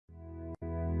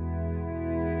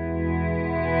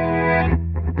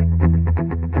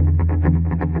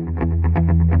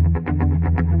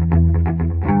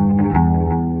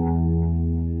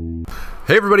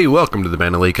Hey everybody, welcome to the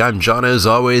Mana Leek. I'm John as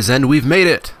always, and we've made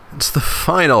it. It's the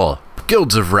final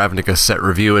Guilds of Ravnica set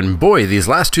review, and boy, these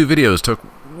last two videos took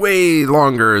way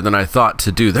longer than I thought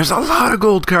to do. There's a lot of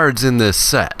gold cards in this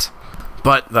set,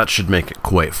 but that should make it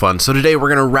quite fun. So today we're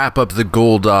going to wrap up the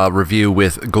gold review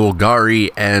with Golgari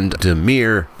and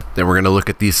Dimir. Then we're going to look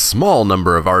at the small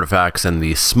number of artifacts and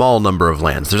the small number of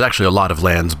lands. There's actually a lot of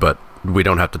lands, but we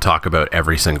don't have to talk about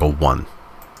every single one.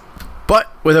 But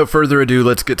without further ado,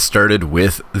 let's get started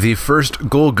with the first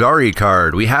Golgari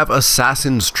card. We have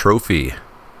Assassin's Trophy.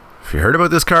 If you heard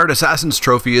about this card, Assassin's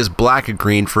Trophy is black and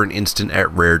green for an instant at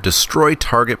rare. Destroy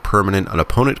target permanent an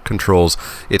opponent controls.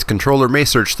 Its controller may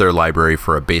search their library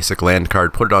for a basic land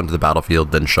card, put it onto the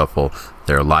battlefield, then shuffle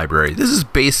their library. This is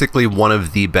basically one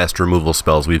of the best removal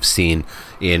spells we've seen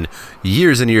in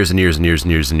years and years and years and years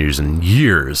and years and years and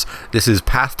years. This is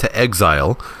Path to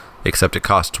Exile, except it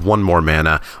costs one more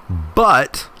mana,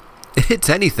 but it hits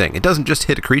anything. It doesn't just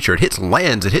hit a creature, it hits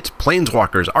lands, it hits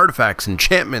planeswalkers, artifacts,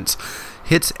 enchantments,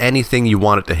 hits anything you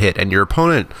want it to hit, and your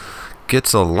opponent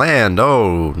gets a land.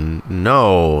 Oh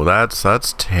no,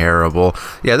 that's terrible.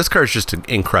 Yeah, this card's just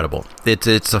incredible.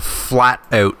 It's a flat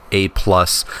out A+.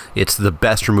 It's the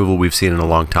best removal we've seen in a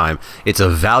long time. It's a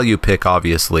value pick,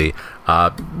 obviously.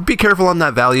 Be careful on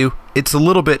that value. It's a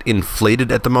little bit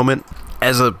inflated at the moment.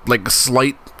 As a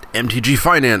slight MTG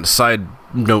Finance side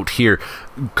note here,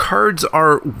 cards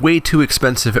are way too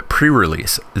expensive at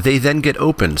pre-release. They then get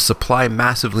opened, supply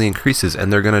massively increases,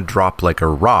 and they're going to drop like a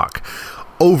rock.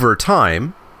 Over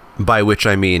time, by which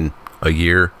I mean a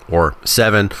year or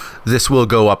 7, this will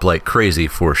go up like crazy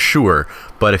for sure.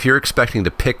 But if you're expecting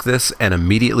to pick this and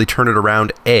immediately turn it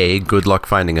around, A, good luck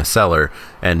finding a seller,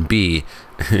 and B,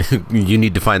 you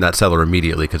need to find that seller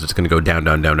immediately because it's going to go down,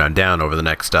 down, down, down, down over the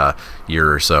next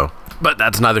year or so. But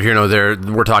that's neither here nor there.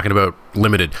 We're talking about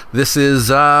limited. This is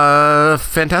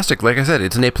fantastic. Like I said,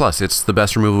 it's an A+. It's the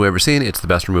best removal we've ever seen. It's the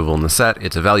best removal in the set.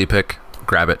 It's a value pick.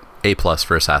 Grab it. A+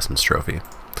 for Assassin's Trophy.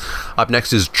 Up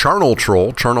next is Charnel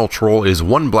Troll. Charnel Troll is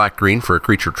 1 black-green for a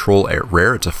creature troll at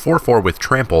rare. It's a 4/4 with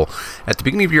trample. At the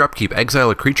beginning of your upkeep, exile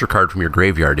a creature card from your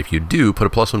graveyard. If you do, put a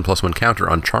 +1/+1 counter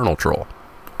on Charnel Troll.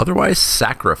 Otherwise,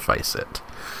 sacrifice it.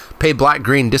 Pay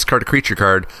black-green, discard a creature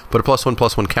card, put a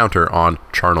 +1/+1 counter on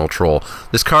Charnel Troll.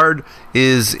 This card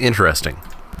is interesting.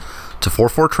 It's a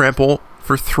 4/4 trample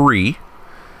for 3,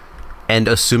 and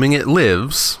assuming it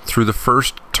lives through the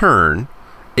first turn,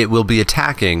 it will be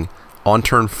attacking on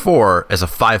turn 4 as a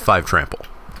 5/5 trample.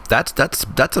 That's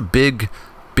a big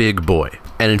boy.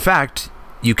 And in fact,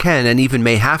 you can and even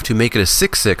may have to make it a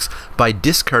 6/6 by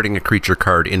discarding a creature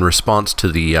card in response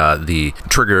to the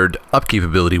triggered upkeep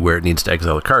ability where it needs to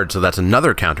exile a card. So that's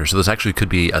another counter. So this actually could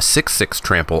be a 6/6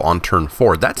 trample on turn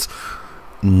 4. That's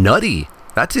nutty.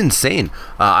 That's insane.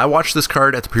 I watched this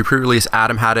card at the pre-release.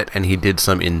 Adam had it, and he did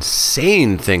some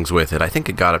insane things with it. I think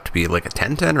it got up to be like a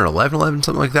 10/10 or 11/11,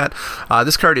 something like that.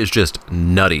 This card is just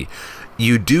nutty.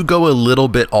 You do go a little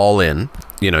bit all in.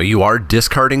 You know, you are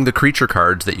discarding the creature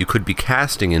cards that you could be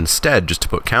casting instead just to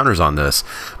put counters on this,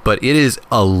 but it is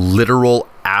a literal,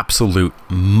 absolute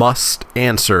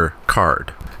must-answer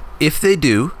card. If they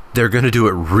do, they're going to do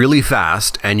it really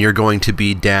fast, and you're going to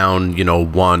be down,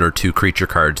 1 or 2 creature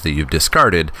cards that you've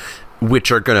discarded,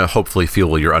 which are going to hopefully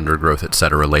fuel your undergrowth,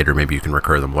 etc. later. Maybe you can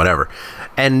recur them, whatever.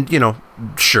 And,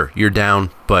 sure, you're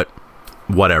down, but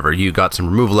whatever. You got some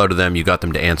removal out of them, you got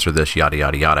them to answer this, yada,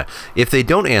 yada, yada. If they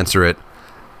don't answer it,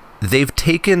 they've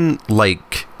taken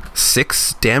like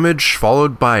 6 damage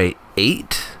followed by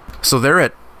 8. So they're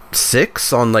at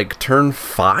 6 on like turn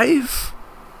 5?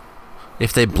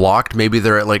 If they blocked, maybe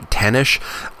they're at like 10-ish.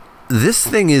 This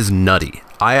thing is nutty.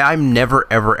 I'm never,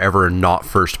 ever, ever not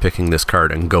first picking this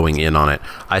card and going in on it.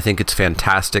 I think it's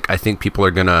fantastic. I think people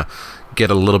are going to get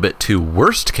a little bit too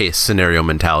worst case scenario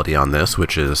mentality on this,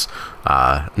 which is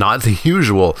not the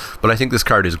usual, but I think this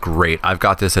card is great. I've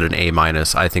got this at an A-.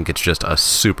 I think it's just a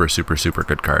super, super, super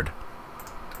good card.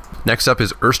 Next up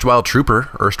is Erstwhile Trooper.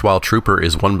 Erstwhile Trooper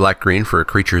is 1 black-green for a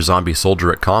creature zombie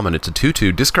soldier at common. It's a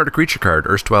 2/2. Discard a creature card.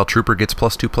 Erstwhile Trooper gets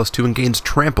 +2/+2 and gains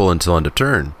trample until end of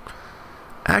turn.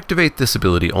 Activate this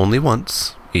ability only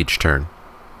once each turn.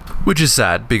 Which is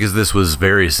sad, because this was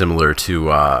very similar to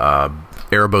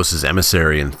Erebos'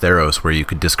 Emissary in Theros, where you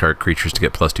could discard creatures to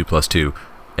get +2/+2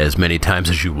 as many times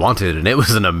as you wanted, and it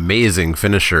was an amazing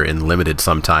finisher in limited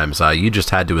sometimes. You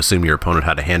just had to assume your opponent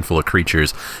had a handful of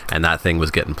creatures, and that thing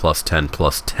was getting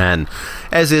 +10/+10.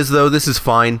 As is, though, this is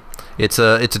fine. It's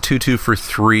a 2/2 for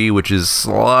 3, which is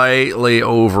slightly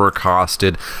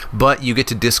overcosted, but you get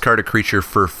to discard a creature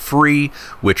for free,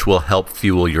 which will help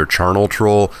fuel your Charnel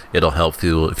Troll. It'll help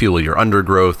fuel your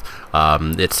Undergrowth,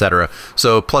 etc.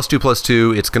 So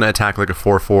 +2/+2, it's going to attack like a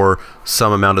 4/4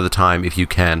 some amount of the time if you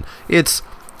can. It's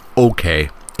okay.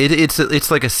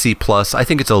 It's like a C+. I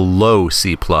think it's a low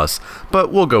C+,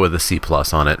 but we'll go with a C+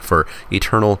 on it for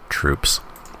Eternal Troops.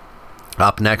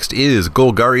 Up next is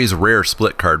Golgari's rare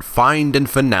split card, Find and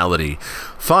Finality.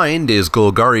 Find is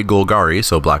Golgari,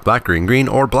 so black, black, green, green,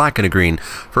 or black and a green.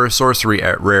 For a sorcery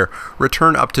at rare,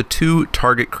 return up to 2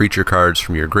 target creature cards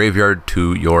from your graveyard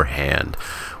to your hand.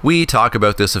 We talk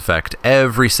about this effect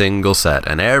every single set,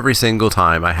 and every single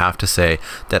time I have to say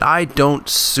that I don't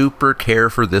super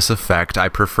care for this effect. I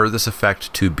prefer this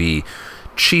effect to be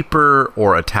cheaper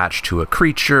or attached to a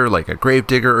creature like a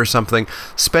Gravedigger or something.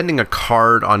 Spending a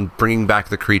card on bringing back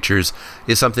the creatures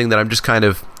is something that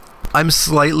I'm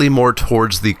slightly more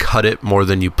towards the cut it more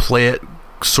than you play it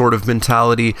sort of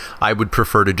mentality. I would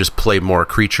prefer to just play more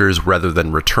creatures rather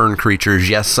than return creatures.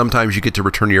 Yes, sometimes you get to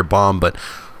return your bomb, but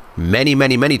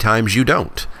many times you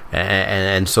don't.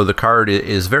 And so the card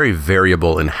is very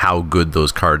variable in how good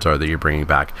those cards are that you're bringing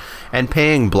back. And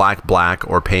paying black black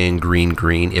or paying green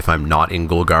green if I'm not in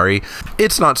Golgari,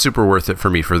 it's not super worth it for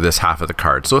me for this half of the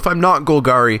card. So if I'm not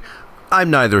Golgari, I'm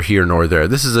neither here nor there.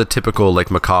 This is a typical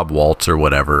like Macabre Waltz or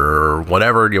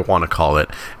whatever you want to call it,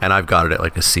 and I've got it at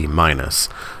like a C-.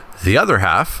 The other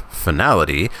half,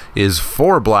 Finality, is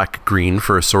 4 black green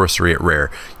for a sorcery at rare.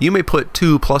 You may put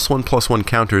 2 +1/+1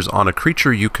 counters on a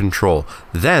creature you control.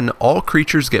 Then all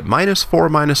creatures get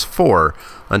 -4/-4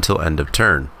 until end of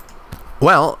turn.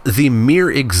 Well, the mere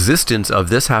existence of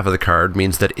this half of the card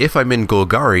means that if I'm in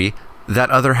Golgari, that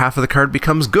other half of the card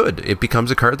becomes good. It becomes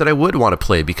a card that I would want to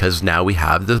play because now we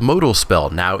have the modal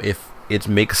spell. Now if it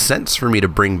makes sense for me to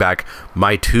bring back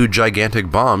my 2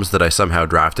 gigantic bombs that I somehow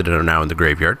drafted and are now in the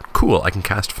graveyard, cool, I can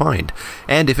cast Find.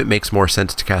 And if it makes more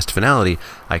sense to cast Finality,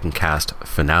 I can cast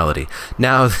Finality.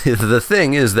 Now, the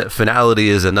thing is that Finality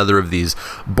is another of these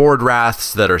board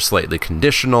wraths that are slightly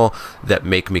conditional, that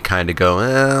make me kind of go,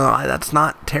 that's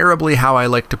not terribly how I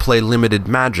like to play limited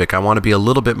Magic. I want to be a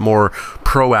little bit more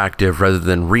proactive rather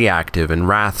than reactive, and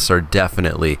wraths are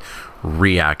definitely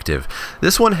reactive.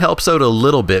 This one helps out a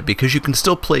little bit because you can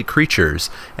still play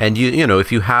creatures, and you know,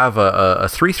 if you have a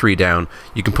 3/3 down,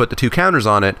 you can put the 2 counters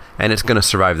on it and it's going to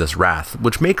survive this wrath,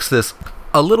 which makes this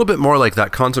a little bit more like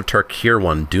that Khans of Tarkir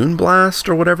one, Dune Blast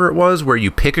or whatever it was, where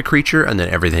you pick a creature and then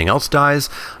everything else dies.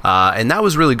 And that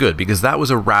was really good because that was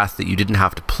a wrath that you didn't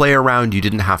have to play around. You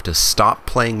didn't have to stop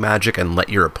playing Magic and let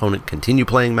your opponent continue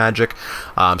playing Magic.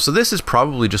 So this is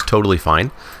probably just totally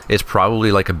fine. It's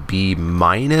probably like a B-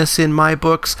 in my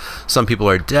books. Some people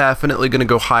are definitely going to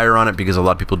go higher on it because a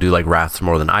lot of people do like wraths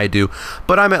more than I do.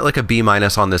 But I'm at like a B-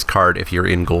 on this card if you're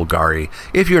in Golgari.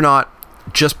 If you're not,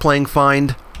 just playing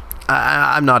Find,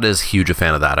 I'm not as huge a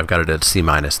fan of that. I've got it at C- in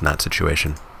that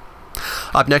situation.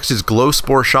 Up next is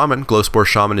Glowspore Shaman. Glowspore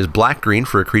Shaman is black-green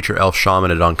for a creature elf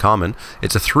shaman at uncommon.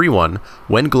 It's a 3/1.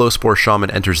 When Glowspore Shaman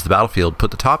enters the battlefield,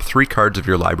 put the top 3 cards of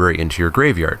your library into your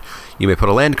graveyard. You may put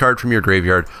a land card from your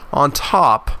graveyard on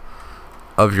top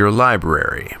of your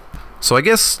library. So I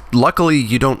guess, luckily,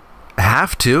 you don't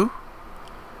have to.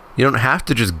 You don't have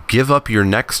to just give up your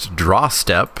next draw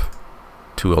step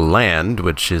to a land,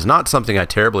 which is not something I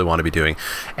terribly want to be doing.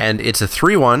 And it's a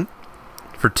 3/1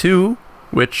 for 2,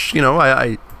 which, you know,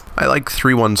 I like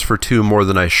 3/1s for 2 more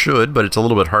than I should, but it's a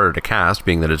little bit harder to cast,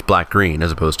 being that it's black-green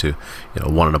as opposed to, you know,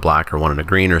 1 in a black or 1 in a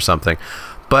green or something.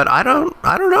 But I don't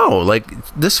know. Like,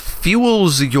 this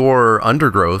fuels your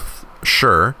Undergrowth,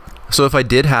 sure. So if I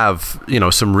did have, you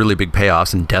know, some really big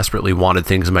payoffs and desperately wanted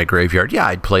things in my graveyard, yeah,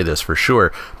 I'd play this for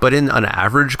sure. But in an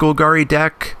average Golgari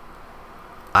deck,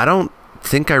 I don't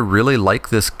think I really like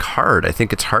this card. I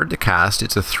think it's hard to cast.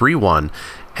 It's a 3/1,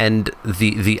 and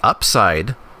the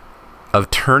upside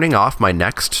of turning off my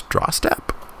next draw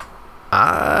step,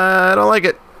 I don't like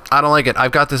it. I don't like it.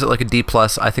 I've got this at like a D+.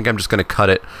 I think I'm just going to cut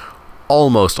it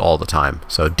almost all the time.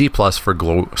 So D+ for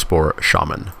Glowspore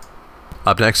Shaman.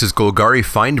 Up next is Golgari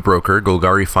Findbroker.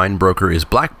 Golgari Findbroker is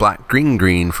black, black, green,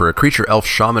 green for a creature elf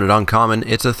shaman at uncommon.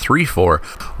 It's a 3/4.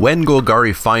 When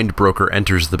Golgari Findbroker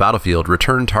enters the battlefield,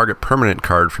 return target permanent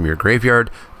card from your graveyard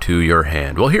to your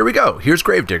hand. Well, here we go. Here's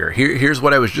Gravedigger. Here's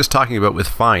what I was just talking about with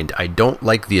Find. I don't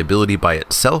like the ability by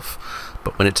itself,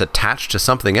 but when it's attached to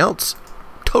something else,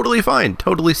 totally fine,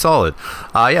 totally solid.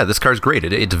 Yeah, this card's great.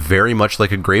 It's very much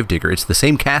like a Gravedigger. It's the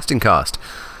same casting cost.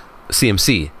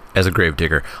 CMC. as a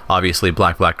Gravedigger. Obviously,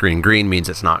 black, black, green, green means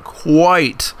it's not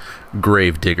quite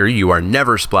Gravedigger. You are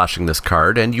never splashing this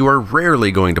card, and you are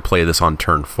rarely going to play this on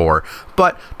turn 4.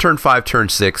 But turn 5, turn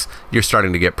 6, you're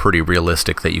starting to get pretty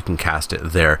realistic that you can cast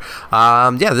it there.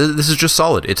 Yeah, this is just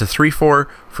solid. It's a 3/4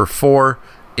 for 4.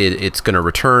 It's going to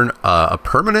return a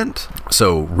permanent,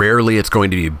 so rarely it's going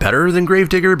to be better than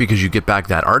Gravedigger because you get back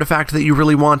that artifact that you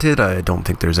really wanted. I don't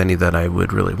think there's any that I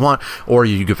would really want. Or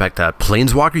you get back that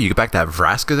Planeswalker, you get back that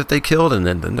Vraska that they killed, and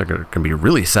then they're going to be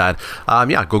really sad.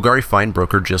 Yeah, Golgari Fine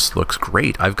Broker just looks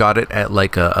great. I've got it at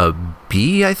like a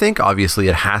B, I think. Obviously,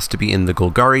 it has to be in the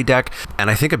Golgari deck, and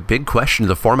I think a big question of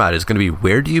the format is going to be,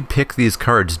 where do you pick these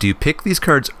cards? Do you pick these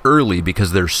cards early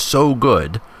because they're so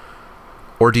good?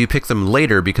 Or do you pick them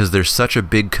later because there's such a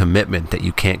big commitment that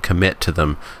you can't commit to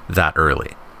them that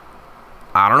early?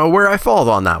 I don't know where I fall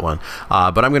on that one,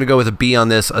 but I'm going to go with a B on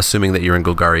this, assuming that you're in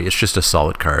Golgari. It's just a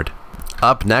solid card.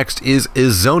 Up next is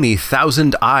Izoni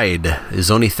Thousand-Eyed.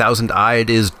 Izoni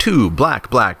Thousand-Eyed is 2 black,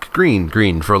 black, green,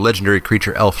 green for a legendary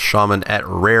creature elf shaman at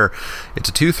rare. It's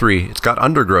a 2/3. It's got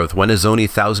Undergrowth. When Izoni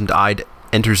Thousand-Eyed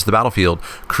enters the battlefield,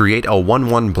 create a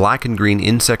 1/1 black and green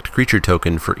insect creature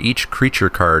token for each creature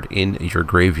card in your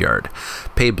graveyard.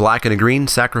 Pay black and a green,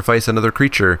 sacrifice another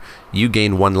creature, you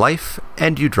gain 1 life,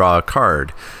 and you draw a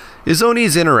card.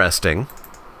 Izoni's interesting.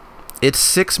 It's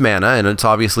 6 mana, and it's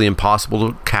obviously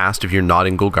impossible to cast if you're not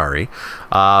in Golgari.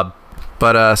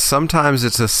 But sometimes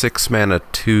it's a 6 mana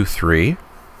 2/3.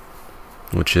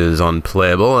 Which is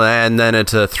unplayable, and then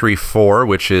it's a 3/4,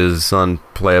 which is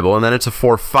unplayable, and then it's a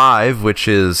 4/5, which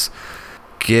is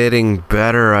getting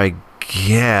better, I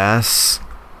guess.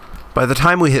 By the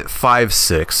time we hit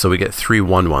 5/6, so we get 3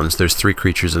 1/1s, there's 3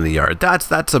 creatures in the yard.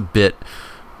 That's a bit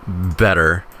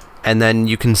better. And then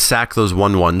you can sack those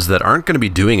 1/1s that aren't going to be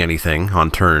doing anything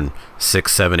on turn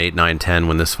 6, 7, 8, 9, 10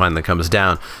 when this finally comes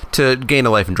down to gain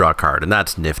a life and draw a card, and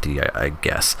that's nifty, I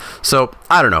guess. So,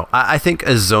 I don't know. I think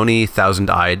Izoni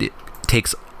Thousand-Eyed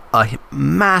takes a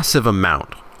massive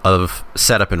amount of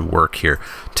setup and work here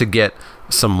to get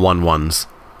some 1/1s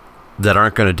that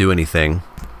aren't going to do anything,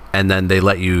 and then they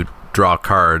let you draw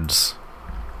cards.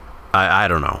 I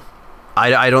don't know.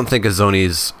 I don't think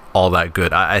Izoni's all that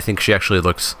good. I think she actually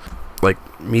looks like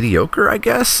mediocre, I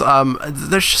guess.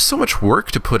 There's just so much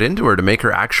work to put into her to make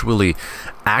her actually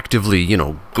actively, you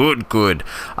know, good.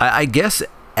 I guess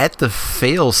at the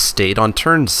fail state on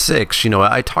turn 6, you know,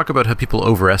 I talk about how people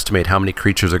overestimate how many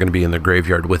creatures are going to be in their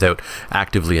graveyard without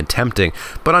actively attempting,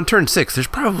 but on turn 6 there's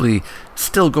probably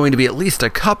still going to be at least a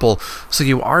couple, so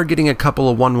you are getting a couple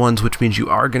of 1/1s, which means you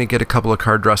are going to get a couple of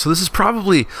card draws. So this is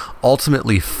probably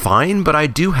ultimately fine, but I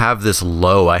do have this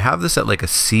low. I have this at like a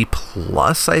C+,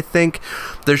 I think.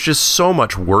 There's just so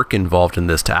much work involved in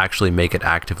this to actually make it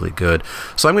actively good.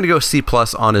 So I'm going to go C+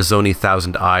 on Izoni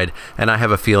Thousand-Eyed, and I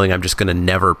have a feeling I'm just going to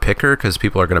never pick her because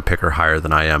people are going to pick her higher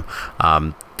than I am.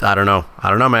 I don't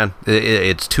know, man.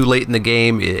 It's too late in the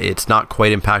game. It's not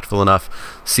quite impactful enough.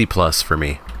 C+ for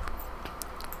me.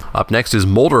 Up next is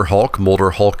Molder Hulk.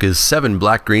 Molder Hulk is 7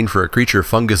 black-green for a creature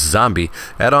fungus zombie.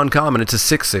 At uncommon, it's a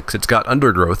 6/6. It's got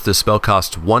Undergrowth. The spell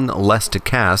costs 1 less to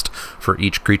cast for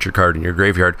each creature card in your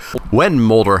graveyard. When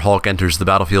Molder Hulk enters the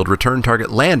battlefield, return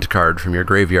target land card from your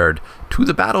graveyard to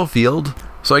the battlefield.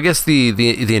 So I guess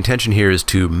the intention here is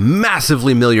to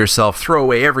massively mill yourself, throw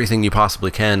away everything you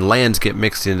possibly can, lands get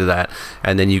mixed into that,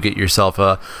 and then you get yourself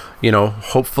a, you know,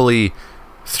 hopefully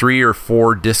 3 or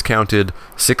 4 discounted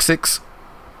 6/6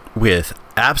 with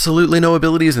absolutely no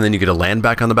abilities, and then you get a land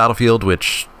back on the battlefield,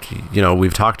 which, you know,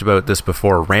 we've talked about this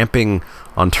before. Ramping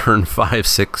on turn 5,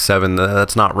 6, 7,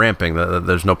 that's not ramping.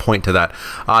 There's no point to that.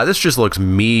 This just looks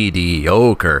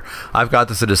mediocre. I've got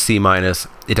this at a C-.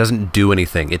 It doesn't do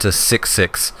anything. It's a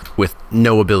 6/6 with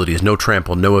no abilities, no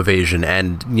trample, no evasion,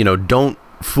 and, you know, don't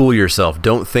fool yourself.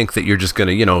 Don't think that you're just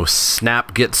gonna, you know,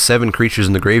 snap, get 7 creatures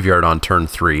in the graveyard on turn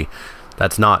 3.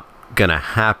 That's not gonna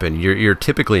happen. You're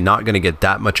typically not gonna get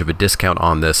that much of a discount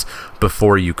on this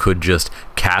before you could just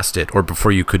cast it, or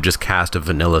before you could just cast a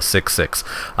vanilla 6/6.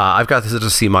 I've got this as a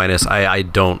C-. I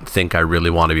don't think I really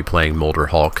want to be playing Molder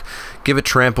Hulk. Give it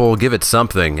trample, give it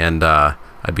something, and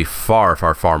I'd be far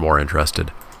more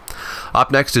interested.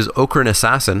 Up next is Okran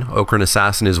Assassin. Okran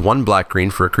Assassin is 1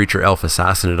 black-green for a creature elf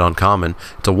assassin at uncommon.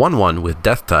 It's a 1/1 with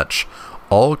Death Touch.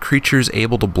 All creatures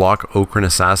able to block Okran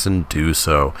Assassin do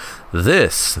so.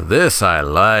 This I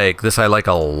like. This I like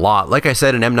a lot. Like I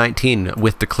said in M19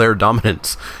 with Declare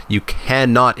Dominance, you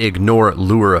cannot ignore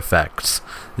lure effects.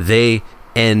 They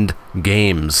end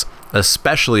games.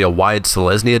 Especially a wide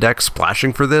Selesnya deck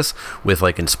splashing for this with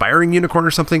like Inspiring Unicorn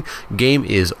or something. Game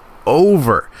is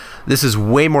over. This is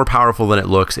way more powerful than it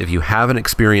looks. If you haven't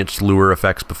experienced lure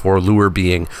effects before, lure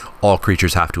being all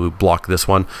creatures have to block this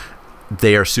one,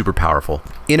 they are super powerful.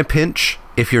 In a pinch,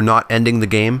 if you're not ending the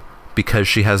game, because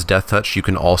she has Death Touch, you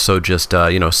can also just,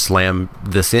 you know, slam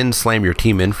this in, slam your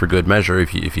team in for good measure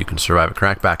if you can survive a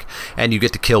crackback, and you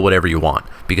get to kill whatever you want,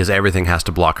 because everything has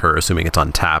to block her, assuming it's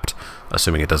untapped,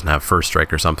 assuming it doesn't have First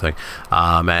Strike or something.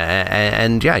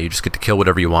 And yeah, you just get to kill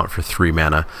whatever you want for 3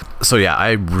 mana. So yeah,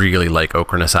 I really like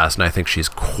Ocarina Assassin. I think she's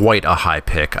quite a high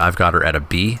pick. I've got her at a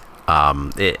B.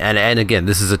 And again,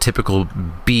 this is a typical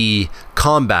B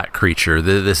combat creature.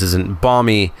 This isn't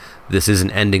bomby. This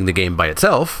isn't ending the game by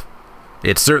itself.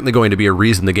 It's certainly going to be a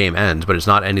reason the game ends, but it's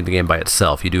not ending the game by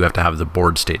itself. You do have to have the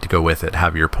board state to go with it,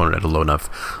 have your opponent at a low enough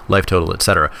life total,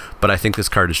 etc. But I think this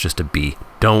card is just a B.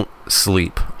 Don't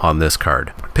sleep on this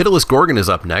card. Pitiless Gorgon is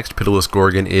up next. Pitiless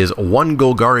Gorgon is 1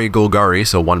 Golgari,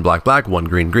 so 1 black, 1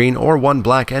 green, or 1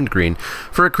 black and green.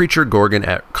 For a creature Gorgon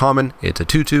at common, it's a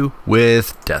 2/2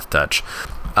 with Death Touch.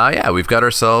 Yeah, we've got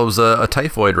ourselves a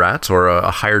Typhoid Rats, or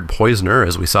a Hired Poisoner,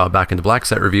 as we saw back in the Black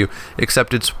Set review,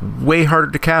 except it's way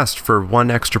harder to cast for 1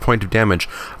 extra point of damage.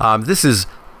 This is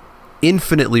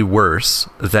infinitely worse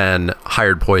than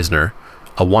Hired Poisoner.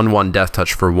 A 1/1 Death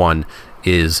Touch for 1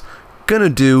 is gonna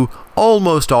do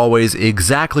almost always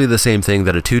exactly the same thing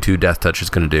that a 2/2 Death Touch is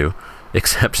gonna do,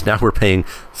 except now we're paying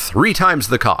 3 times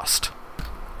the cost.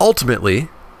 Ultimately,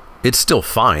 it's still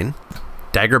fine.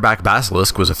 Daggerback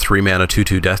Basilisk was a 3 mana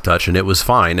 2/2 Death Touch, and it was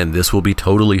fine, and this will be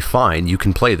totally fine. You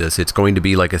can play this. It's going to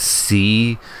be like a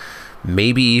C,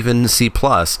 maybe even C+,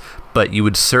 but you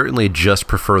would certainly just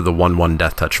prefer the 1/1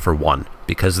 Death Touch for 1,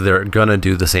 because they're gonna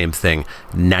do the same thing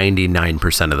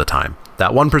 99% of the time.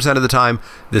 That 1% of the time,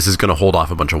 this is gonna hold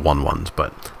off a bunch of 1/1s,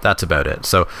 but that's about it.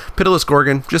 So Pitiless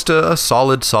Gorgon, just a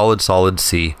solid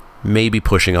C, maybe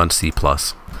pushing on C+.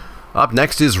 Up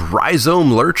next is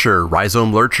Rhizome Lurcher.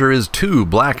 Rhizome Lurcher is 2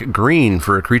 black, green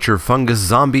for a creature fungus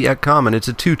zombie at common. It's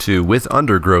a 2/2 with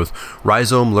Undergrowth.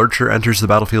 Rhizome Lurcher enters the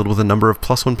battlefield with a number of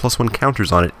 +1/+1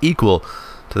 counters on it, equal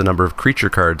to the number of creature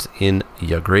cards in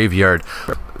your graveyard.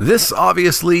 This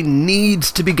obviously needs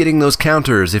to be getting those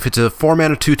counters. If it's a 4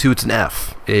 mana 2/2, it's an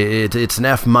F. It's an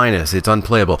F-, it's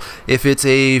unplayable. If it's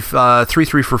a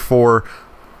 3/3 for 4,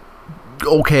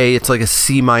 okay, it's like a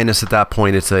C- at that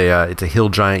point. It's a hill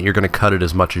giant. You're going to cut it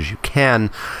as much as you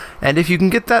can, and if you can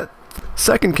get that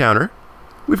second counter,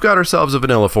 we've got ourselves a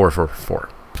vanilla 4/4.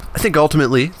 I think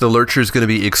ultimately the Lurcher is going to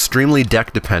be extremely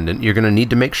deck dependent. You're going to need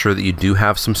to make sure that you do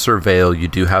have some Surveil, you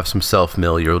do have some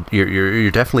Self-Mill.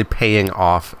 You're definitely paying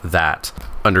off that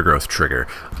Undergrowth trigger.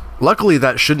 Luckily,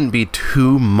 that shouldn't be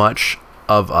too much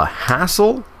of a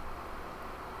hassle.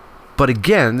 But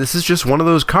again, this is just one of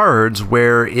those cards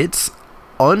where it's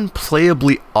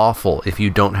unplayably awful if you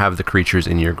don't have the creatures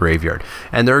in your graveyard.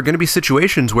 And there are going to be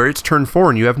situations where it's turn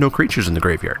 4 and you have no creatures in the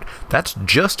graveyard. That's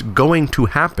just going to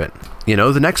happen. You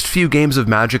know, the next few games of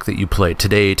Magic that you play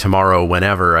today, tomorrow,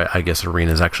 whenever, I guess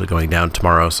Arena is actually going down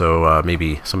tomorrow, so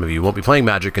maybe some of you won't be playing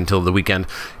Magic until the weekend.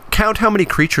 Count how many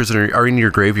creatures are in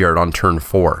your graveyard on turn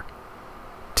 4.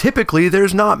 Typically,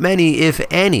 there's not many, if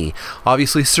any.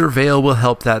 Obviously, Surveil will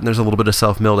help that, and there's a little bit of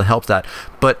Self-Mill to help that.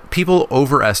 But people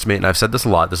overestimate, and I've said this a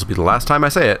lot, this will be the last time I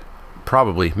say it.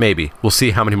 Probably, maybe. We'll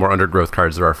see how many more Undergrowth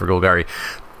cards there are for Golgari.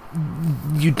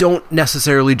 You don't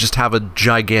necessarily just have a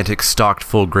gigantic stocked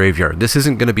full graveyard. This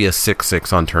isn't going to be a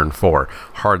 6/6 on turn 4.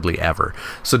 Hardly ever.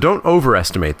 So don't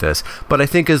overestimate this. But I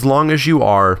think as long as you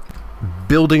are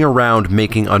building around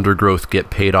making Undergrowth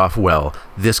get paid off well,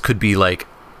 this could be like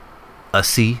a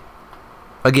C.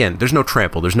 Again, there's no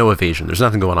trample, there's no evasion, there's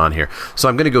nothing going on here. So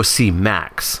I'm going to go C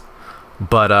max.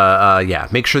 But yeah,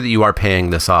 make sure that you are paying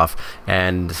this off.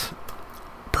 And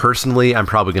personally, I'm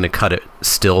probably going to cut it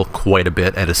still quite a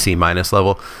bit at a C-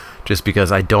 level, just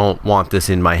because I don't want this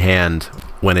in my hand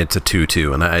when it's a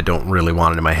 2/2, and I don't really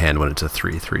want it in my hand when it's a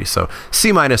 3/3. So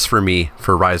C- for me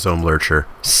for Rhizome Lurcher,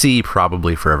 C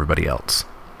probably for everybody else.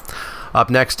 Up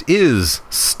next is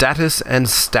Status and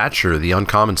Stature, the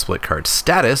uncommon split card.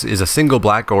 Status is a single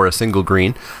black or a single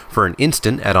green for an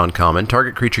instant at uncommon.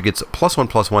 Target creature gets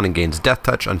 +1/+1 and gains Death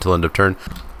Touch until end of turn.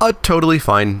 A totally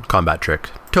fine combat trick.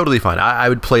 Totally fine. I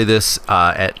would play this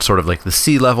at sort of like the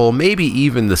C level, maybe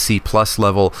even the C+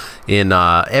 level in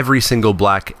every single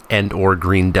black and or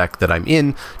green deck that I'm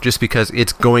in, just because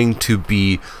it's going to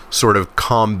be sort of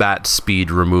combat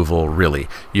speed removal, really.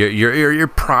 You're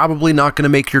probably not going to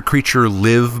make your creature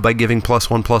live by giving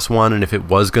 +1/+1, and if it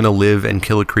was going to live and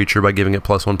kill a creature by giving it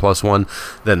 +1/+1,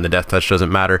 then the Death Touch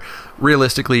doesn't matter.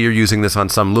 Realistically, you're using this on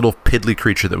some little piddly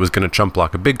creature that was going to chump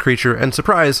block a big creature, and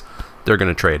surprise, they're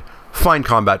going to trade. Fine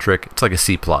combat trick. It's like a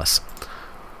C+.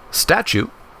 Statue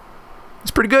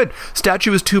It's pretty good.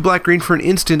 Statue is 2 black green for an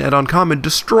instant at uncommon.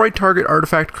 Destroy target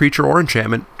artifact, creature, or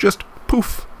enchantment. Just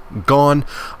poof. Gone.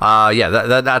 Yeah,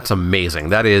 that's amazing.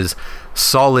 That is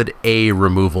solid A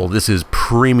removal. This is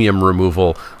premium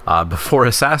removal. Before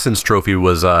Assassin's Trophy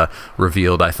was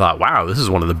revealed, I thought, wow, this is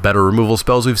one of the better removal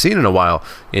spells we've seen in a while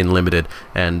in Limited.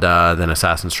 And then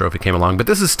Assassin's Trophy came along. But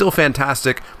this is still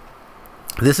fantastic.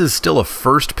 This is still a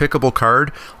first pickable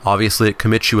card. Obviously, it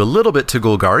commits you a little bit to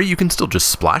Golgari. You can still just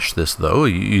splash this, though.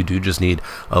 You do just need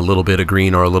a little bit of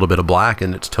green or a little bit of black,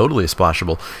 and it's totally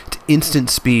splashable. It's instant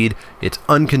speed. It's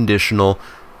unconditional.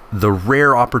 The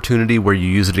rare opportunity where you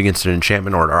use it against an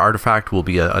enchantment or an artifact will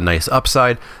be a nice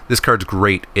upside. This card's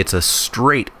great. It's a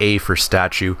straight A for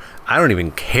statue. I don't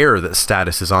even care that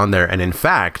status is on there, and in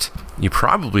fact, you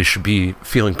probably should be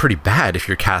feeling pretty bad if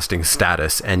you're casting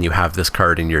status and you have this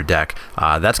card in your deck.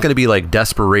 That's going to be like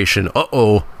desperation,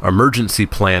 emergency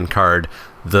plan card.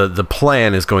 The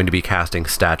plan is going to be casting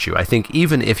statue. I think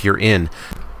even if you're in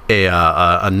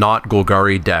a not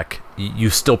Golgari deck,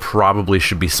 you still probably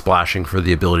should be splashing for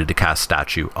the ability to cast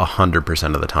statue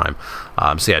 100% of the time.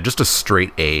 So yeah, just a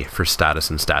straight A for status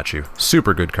and statue.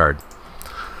 Super good card.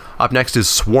 Up next is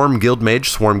Swarm Guildmage.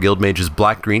 Swarm Guildmage is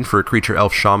black-green for a creature,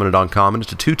 elf, shaman, and uncommon.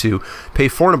 It's a 2/2. Pay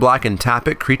 4 and a black and tap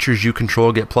it. Creatures you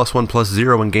control get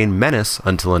 +1/+0 and gain menace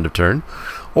until end of turn.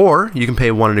 Or you can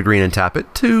pay 1 and a green and tap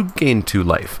it to gain 2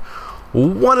 life.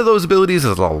 One of those abilities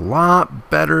is a lot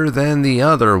better than the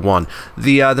other one.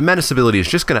 The menace ability is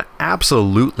just going to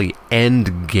absolutely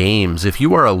end games. If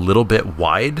you are a little bit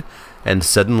wide and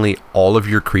suddenly all of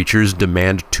your creatures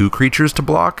demand 2 creatures to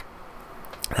block,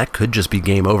 that could just be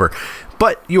game over.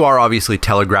 But you are obviously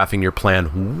telegraphing your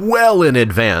plan well in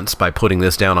advance by putting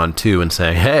this down on 2 and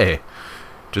saying, hey,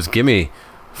 just give me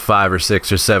 5 or 6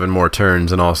 or 7 more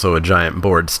turns and also a giant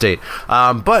board state.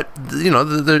 But, you know,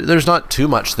 there's not too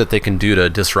much that they can do to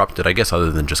disrupt it, I guess,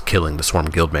 other than just killing the Swarm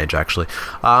Guildmage, actually.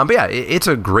 But yeah, it's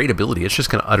a great ability. It's just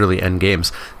going to utterly end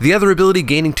games. The other ability,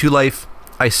 gaining 2 life,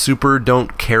 I super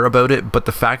don't care about it, but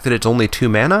the fact that it's only 2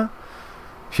 mana,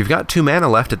 if you've got 2 mana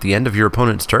left at the end of your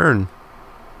opponent's turn,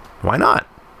 why not?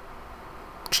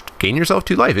 Just gain yourself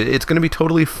 2 life. It's going to be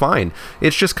totally fine.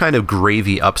 It's just kind of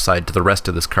gravy upside to the rest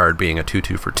of this card being a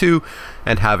 2/2 for 2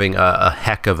 and having a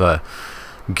heck of a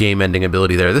game-ending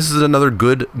ability there. This is another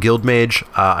good Guildmage.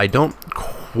 I don't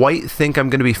quite think I'm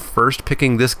going to be first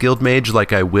picking this Guildmage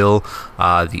like I will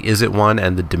the Izzet one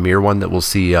and the Dimir one that we'll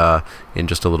see in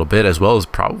just a little bit, as well as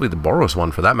probably the Boros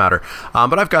one for that matter.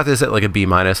 But I've got this at like a B-.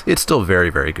 It's still very,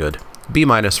 very good. B-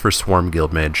 for Swarm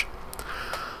Guildmage.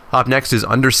 Up next is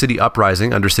Undercity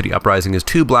Uprising. Undercity Uprising is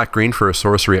 2 black-green for a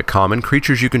sorcery at common.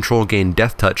 Creatures you control gain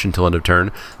Death Touch until end of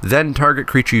turn. Then target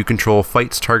creature you control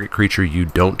fights target creature you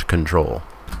don't control.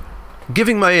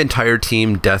 Giving my entire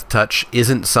team Death Touch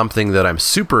isn't something that I'm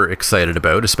super excited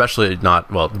about, especially not,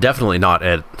 well, definitely not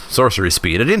at sorcery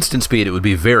speed. At instant speed, it would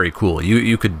be very cool.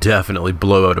 You could definitely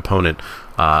blow out opponent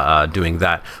doing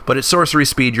that. But at sorcery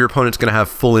speed, your opponent's going to have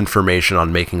full information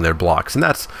on making their blocks, and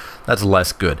that's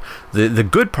less good. The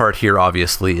good part here,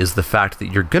 obviously, is the fact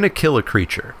that you're going to kill a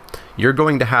creature. You're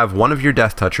going to have one of your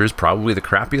Death Touchers, probably the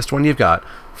crappiest one you've got,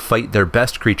 fight their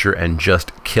best creature and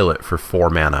just kill it for 4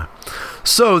 mana.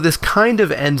 So this kind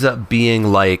of ends up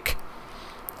being like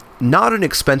not an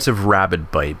expensive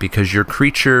Rabid Bite, because your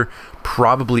creature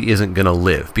probably isn't going to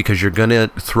live, because you're going to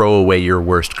throw away your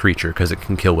worst creature because it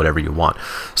can kill whatever you want.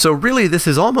 So really this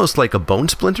is almost like a Bone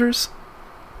Splinters.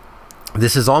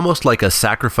 This is almost like a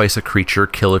sacrifice a creature,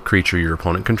 kill a creature your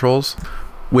opponent controls,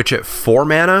 which at 4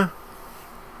 mana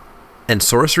and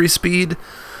sorcery speed,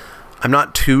 I'm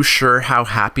not too sure how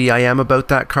happy I am about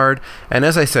that card. And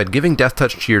as I said, giving Death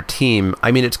Touch to your team,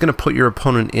 I mean, it's going to put your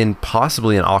opponent in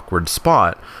possibly an awkward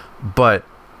spot, but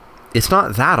it's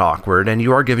not that awkward, and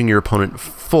you are giving your opponent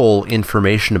full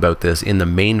information about this in the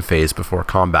main phase before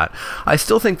combat. I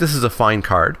still think this is a fine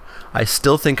card. I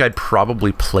still think I'd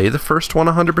probably play the first one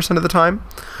 100% of the time,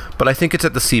 but I think it's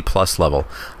at the C+ level.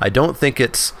 I don't think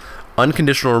it's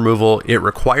unconditional removal. It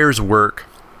requires work.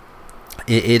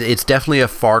 It's definitely a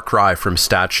far cry from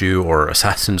Statue or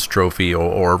Assassin's Trophy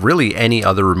or really any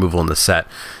other removal in the set.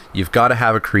 You've got to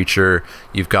have a creature.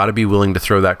 You've got to be willing to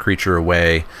throw that creature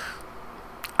away.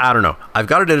 I don't know. I've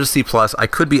got it at a C+. I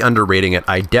could be underrating it.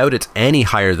 I doubt it's any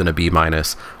higher than a B-,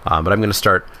 but I'm going to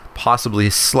start possibly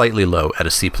slightly low at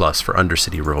a C+ for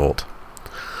Undercity Revolt.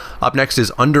 Up next is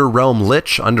Underrealm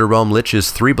Lich. Underrealm Lich is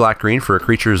 3 black-green for a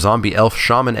creature, zombie, elf,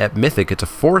 shaman at Mythic. It's a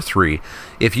 4/3.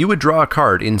 If you would draw a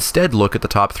card, instead look at the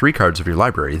top 3 cards of your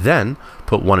library. Then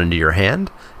put 1 into your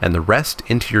hand and the rest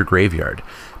into your graveyard.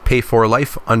 Pay 4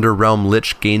 life. Underrealm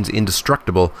Lich gains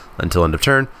indestructible until end of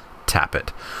turn. Tap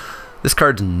it. This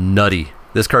card's nutty.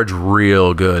 This card's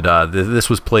real good. This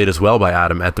was played as well by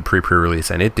Adam at the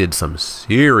pre-release, and it did some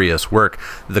serious work.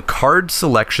 The card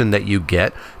selection that you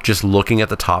get just looking at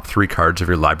the top 3 cards of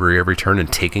your library every turn and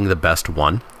taking the best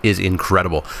one is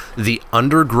incredible. The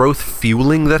undergrowth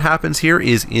fueling that happens here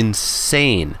is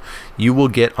insane. You will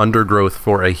get undergrowth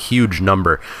for a huge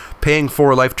number. Paying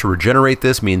 4 life to regenerate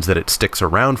this means that it sticks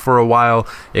around for a while.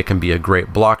 It can be a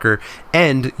great blocker,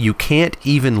 and you can't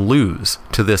even lose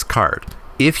to this card.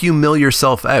 If you mill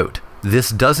yourself out,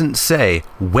 this doesn't say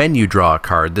when you draw a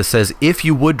card. This says if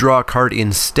you would draw a card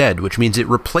instead, which means it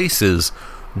replaces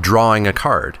drawing a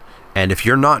card. And if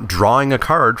you're not drawing a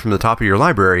card from the top of your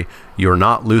library, you're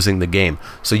not losing the game.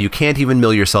 So you can't even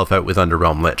mill yourself out with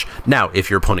Underwhelm Lich. Now, if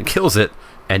your opponent kills it,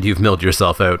 and you've milled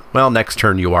yourself out, well, next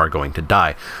turn you are going to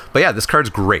die. But yeah, this card's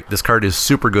great. This card is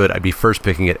super good. I'd be first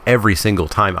picking it every single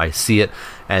time I see it,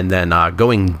 and then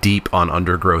going deep on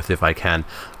Undergrowth if I can.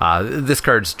 This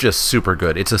card's just super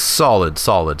good. It's a solid.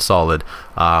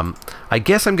 I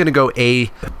guess I'm going to go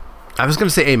A. I was going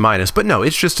to say A-, but no,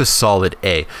 it's just a solid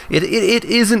A. It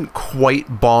isn't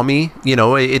quite balmy, you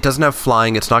know, it doesn't have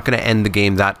flying, it's not going to end the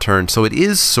game that turn, so it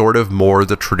is sort of more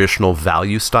the traditional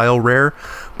value style rare,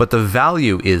 but the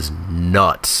value is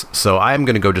nuts. So I'm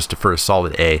going to go just for a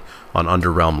solid A on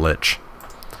Underrealm Lich.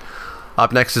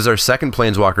 Up next is our second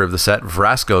Planeswalker of the set,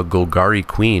 Vraska Golgari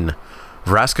Queen.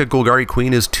 Vraska Golgari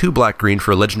Queen is 2 black-green for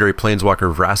a legendary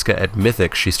Planeswalker Vraska at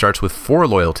Mythic. She starts with 4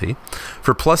 loyalty.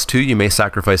 For +2, you may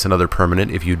sacrifice another permanent.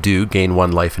 If you do, gain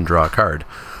 1 life and draw a card.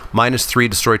 -3,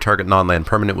 destroy target non-land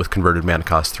permanent with converted mana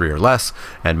cost 3 or less.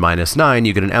 And -9,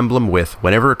 you get an emblem with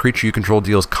whenever a creature you control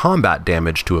deals combat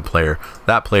damage to a player,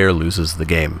 that player loses the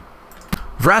game.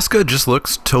 Vraska just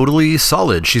looks totally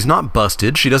solid. She's not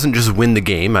busted. She doesn't just win the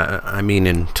game, I mean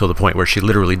until the point where she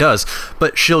literally does,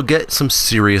 but she'll get some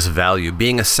serious value.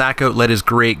 Being a sack outlet is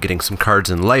great, getting some cards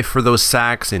in life for those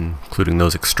sacks, including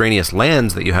those extraneous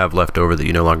lands that you have left over that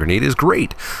you no longer need, is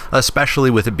great, especially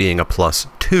with it being a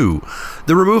 +2.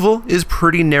 The removal is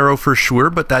pretty narrow for sure,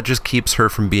 but that just keeps her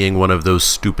from being one of those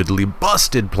stupidly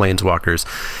busted planeswalkers.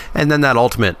 And then that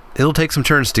ultimate, it'll take some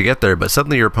turns to get there, but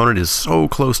suddenly your opponent is so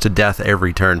close to death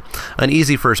every turn. An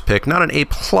easy first pick, not an A+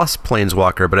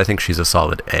 planeswalker, but I think she's a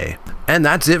solid A. And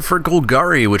that's it for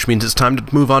Golgari, which means it's time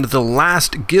to move on to the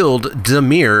last guild,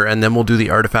 Dimir, and then we'll do the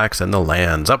artifacts and the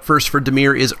lands. Up first for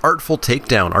Dimir is Artful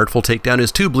Takedown. Artful Takedown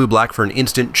is 2 blue-black for an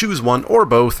instant, choose one or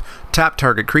both, tap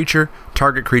target creature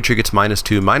gets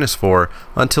 -2/-4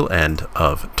 until end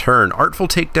of turn. Artful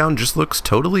Takedown just looks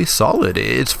totally solid.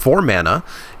 It's 4 mana,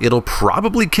 it'll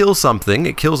probably kill something,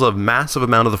 it kills a massive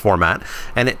amount of the format,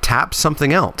 and it taps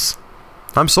something else.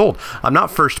 I'm sold. I'm not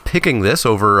first picking this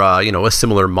over, you know, a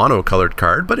similar mono-colored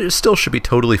card, but it still should be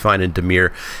totally fine in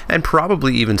Dimir, and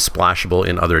probably even splashable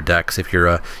in other decks if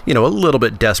you're, you know, a little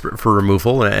bit desperate for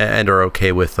removal and are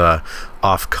okay with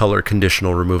off-color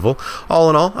conditional removal. All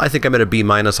in all, I think I'm at a B-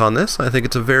 on this. I think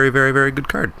it's a very, very, very good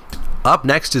card. Up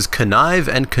next is Connive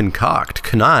and Concoct.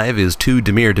 Connive is 2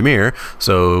 Dimir,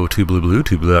 so 2 blue-blue,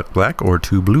 2 black-black, or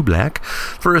 2 blue-black.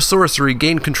 For a sorcery,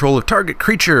 gain control of target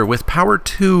creature with power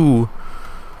 2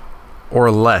 or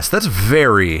less. That's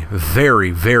very,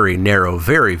 very, very narrow,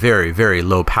 very, very, very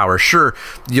low power. Sure,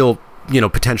 you'll, you know,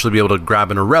 potentially be able to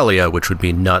grab an Aurelia, which would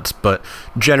be nuts, but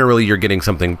generally you're getting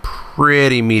something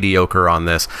pretty mediocre on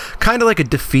this. Kind of like a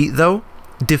Defeat, though.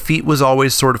 Defeat was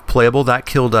always sort of playable. That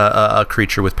killed a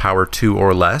creature with power 2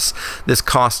 or less. This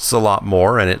costs a lot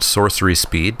more and it's sorcery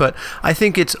speed, but I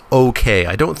think it's okay.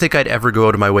 I don't think I'd ever go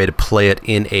out of my way to play it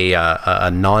in a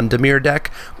non-Dimir deck,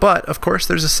 but of course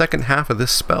there's a second half of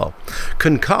this spell.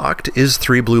 Concoct is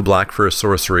 3 blue-black for a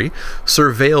sorcery,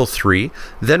 Surveil 3,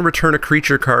 then return a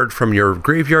creature card from your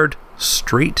graveyard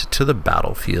straight to the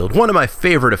battlefield. One of my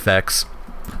favorite effects.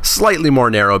 Slightly more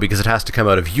narrow because it has to come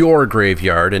out of your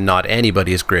graveyard and not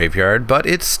anybody's graveyard, but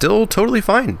it's still totally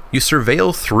fine. You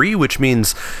Surveil 3, which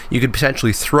means you could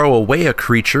potentially throw away a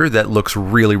creature that looks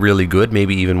really, really good,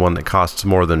 maybe even one that costs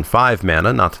more than 5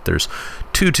 mana, not that there's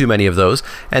too many of those,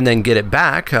 and then get it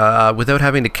back without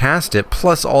having to cast it,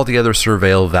 plus all the other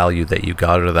Surveil value that you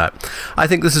got out of that. I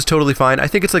think this is totally fine. I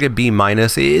think it's like a B-.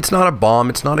 It's not a bomb,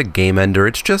 it's not a game ender,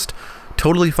 it's just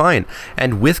totally fine.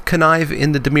 And with Connive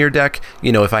in the Dimir deck,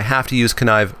 you know, if I have to use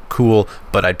Connive, cool,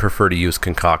 but I'd prefer to use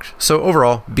Concoct. So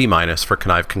overall, B- for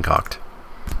Connive Concoct.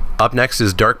 Up next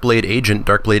is Darkblade Agent.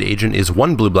 Darkblade Agent is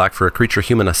 1 blue-black for a creature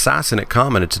human assassin at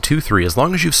common. It's a 2/3. As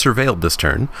long as you've surveilled this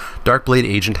turn, Darkblade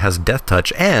Agent has Death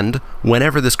Touch, and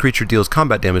whenever this creature deals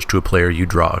combat damage to a player, you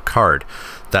draw a card.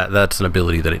 That's an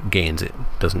ability that it gains. It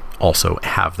doesn't also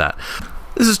have that.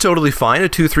 This is totally fine. A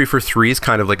 2-3 for 3 is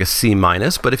kind of like a C-,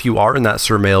 but if you are in that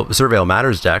Surveil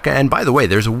Matters deck, and by the way,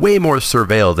 there's way more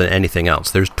Surveil than anything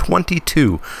else. There's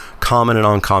 22 common and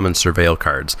uncommon Surveil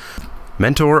cards.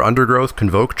 Mentor, Undergrowth,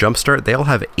 Convoke, Jumpstart, they all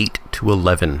have 8 to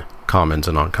 11 commons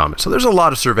and uncommons. So there's a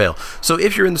lot of Surveil. So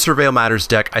if you're in the Surveil Matters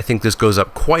deck, I think this goes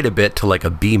up quite a bit to like a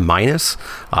B-,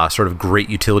 sort of great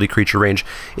utility creature range.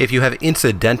 If you have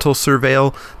incidental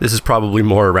Surveil, this is probably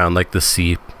more around like the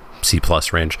C+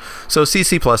 range. So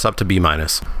CC+ up to B-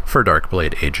 for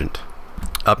Darkblade Agent.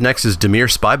 Up next is Dimir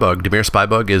Spybug. Dimir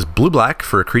Spybug is blue-black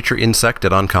for a creature insect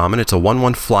at uncommon. It's a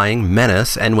 1/1 flying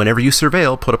menace, and whenever you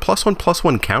surveil, put a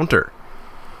 +1/+1 counter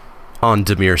on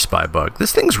Dimir Spybug.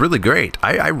 This thing's really great.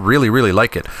 I really, really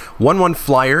like it. 1/1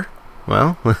 flyer.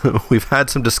 Well, we've had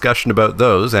some discussion about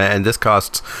those, and this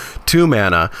costs 2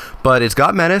 mana, but it's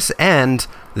got menace, and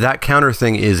that counter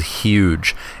thing is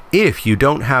huge. If you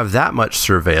don't have that much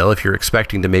surveil, if you're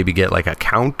expecting to maybe get like a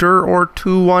counter or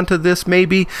 2 onto this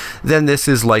maybe, then this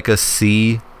is like a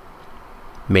C,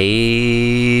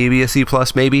 maybe a C+,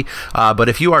 maybe. But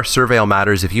if you are Surveil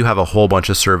Matters, if you have a whole bunch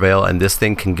of surveil and this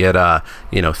thing can get,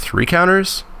 3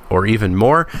 counters or even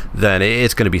more, then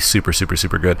it's going to be super, super,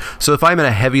 super good. So if I'm in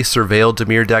a heavy surveil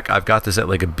Dimir deck, I've got this at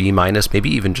like a B-, maybe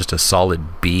even just a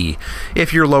solid B.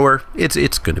 If you're lower,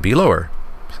 it's going to be lower.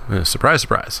 Surprise,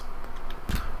 surprise.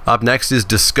 Up next is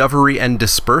Discovery and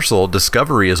Dispersal.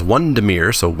 Discovery is 1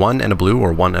 Dimir, so 1 and a blue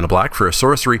or 1 and a black for a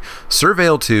sorcery.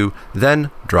 Surveil 2, then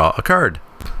draw a card.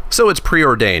 So it's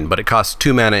preordained, but it costs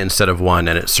 2 mana instead of 1,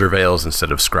 and it surveils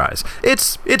instead of scries.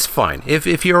 It's fine.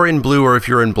 If you're in blue or if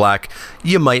you're in black,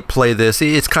 you might play this.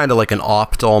 It's kind of like an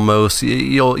opt almost.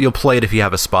 You'll play it if you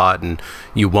have a spot, and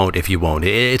you won't if you won't.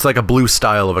 It's like a blue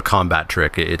style of a combat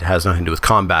trick. It has nothing to do with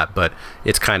combat, but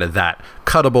it's kind of that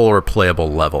cuttable or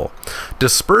playable level.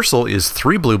 Dispersal is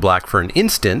 3 blue-black for an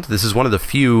instant. This is one of the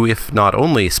few, if not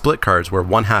only, split cards where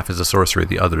 1/2 is a sorcery,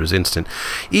 the other is instant.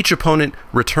 Each opponent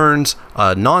returns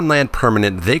a non-land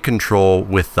permanent they control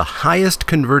with the highest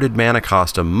converted mana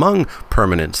cost among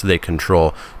permanents they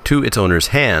control to its owner's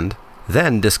hand,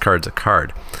 then discards a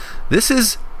card. This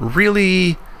is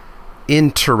really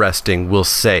interesting, we'll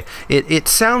say. It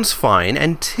sounds fine,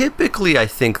 and typically I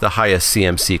think the highest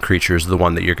CMC creature is the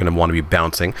one that you're going to want to be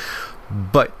bouncing,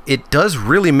 but it does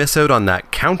really miss out on that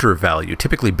counter value.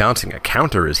 Typically bouncing a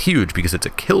counter is huge because it's a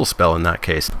kill spell in that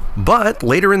case. But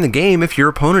later in the game, if your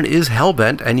opponent is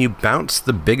hellbent and you bounce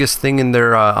the biggest thing in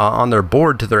their on their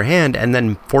board to their hand and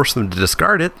then force them to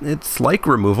discard it, it's like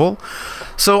removal.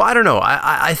 So I don't know.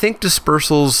 I think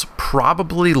Dispersal's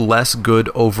probably less good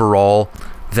overall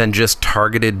than just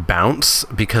targeted bounce,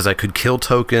 because I could kill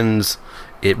tokens.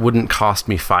 It wouldn't cost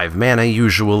me 5 mana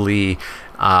usually.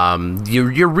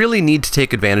 You really need to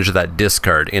take advantage of that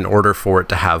discard in order for it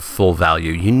to have full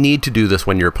value. You need to do this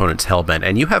when your opponent's hellbent,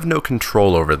 and you have no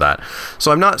control over that.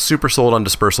 So I'm not super sold on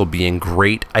Dispersal being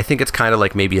great. I think it's kind of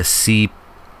like maybe a C+,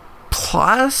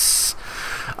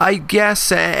 I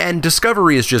guess, and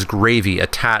Discovery is just gravy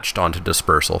attached onto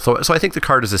Dispersal. So I think the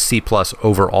card is a C+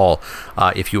 overall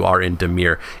if you are in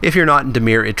Dimir. If you're not in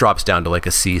Dimir, it drops down to like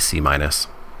a C, C-.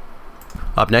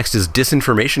 Up next is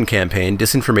Disinformation Campaign.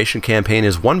 Disinformation Campaign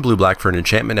is 1 blue-black for an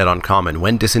enchantment at uncommon.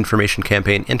 When Disinformation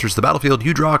Campaign enters the battlefield,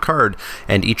 you draw a card,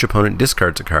 and each opponent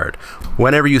discards a card.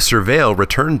 Whenever you surveil,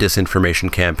 return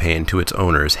Disinformation Campaign to its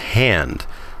owner's hand.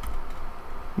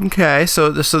 Okay,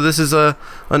 so this is an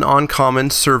uncommon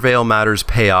Surveil Matters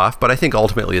payoff, but I think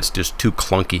ultimately it's just too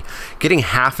clunky. Getting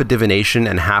half a Divination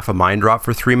and half a Mind Drop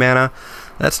for 3 mana,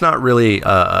 that's not really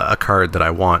a card that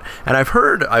I want. And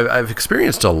I've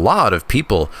experienced a lot of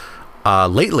people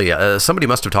lately, somebody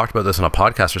must have talked about this on a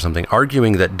podcast or something,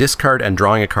 arguing that discard and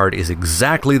drawing a card is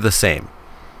exactly the same.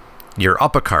 You're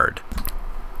up a card.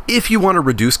 If you want to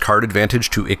reduce card advantage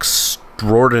to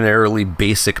extraordinarily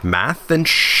basic math, then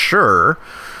sure,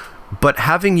 but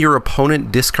having your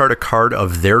opponent discard a card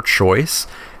of their choice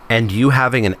and you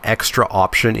having an extra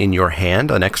option in your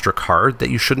hand, an extra card that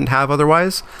you shouldn't have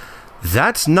otherwise,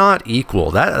 that's not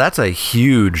equal. That's a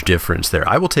huge difference there.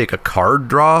 I will take a card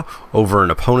draw over an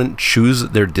opponent choose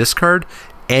their discard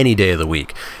any day of the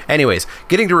week. Anyways,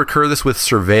 getting to recur this with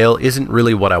Surveil isn't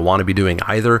really what I want to be doing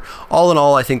either. All in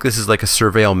all, I think this is like a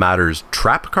Surveil Matters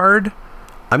trap card.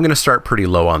 I'm going to start pretty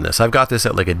low on this. I've got this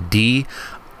at like a D.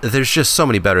 There's just so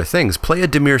many better things. Play a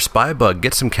Dimir Spybug,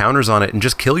 get some counters on it, and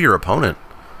just kill your opponent.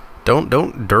 Don't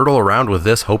durdle around with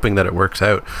this hoping that it works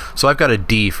out. So I've got a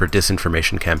D for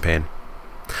Disinformation Campaign.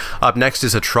 Up next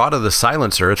is Atrata the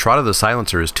Silencer. Atrata the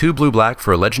Silencer is 2 blue-black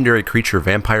for a legendary creature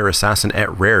vampire assassin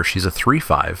at rare. She's a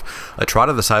 3/5.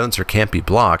 Atrata the Silencer can't be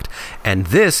blocked, and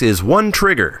this is 1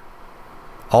 trigger.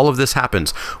 All of this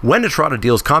happens. When Etrata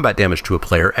deals combat damage to a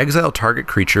player, exile target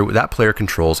creature that player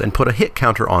controls and put a hit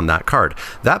counter on that card.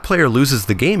 That player loses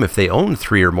the game if they own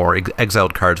 3 or more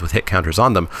exiled cards with hit counters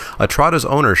on them. Etrata's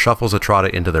owner shuffles Etrata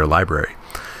into their library.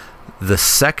 The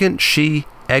second she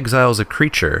exiles a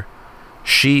creature,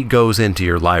 she goes into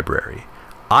your library.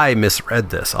 I misread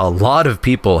this. A lot of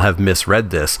people have misread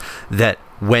this, that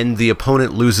when the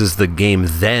opponent loses the game,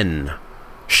 then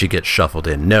she gets shuffled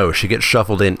in. No, she gets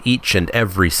shuffled in each and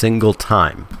every single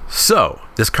time. So,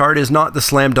 this card is not the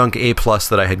slam dunk A+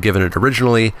 that I had given it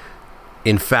originally.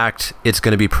 In fact, it's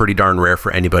going to be pretty darn rare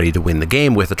for anybody to win the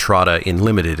game with Etrata in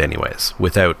limited anyways,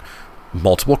 without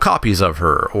multiple copies of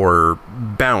her, or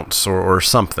bounce, or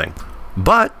something.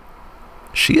 But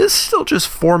she is still just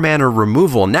 4 mana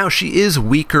removal. Now, she is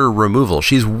weaker removal.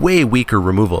 She's way weaker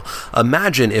removal.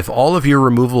 Imagine if all of your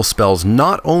removal spells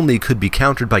not only could be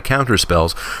countered by counter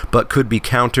spells, but could be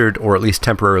countered or at least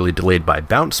temporarily delayed by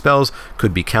bounce spells,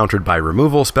 could be countered by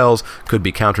removal spells, could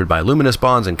be countered by luminous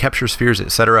bonds and capture spheres,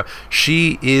 etc.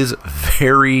 She is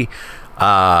very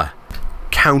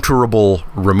counterable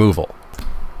removal.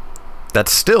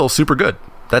 That's still super good.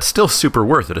 That's still super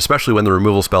worth it, especially when the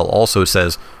removal spell also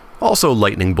says, also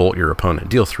lightning bolt your opponent,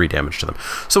 deal 3 damage to them.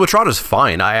 So Etrata's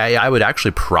fine. I would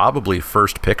actually probably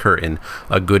first pick her in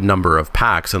a good number of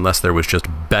packs, unless there was just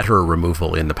better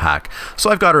removal in the pack. So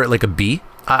I've got her at like a B.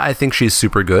 I think she's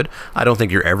super good. I don't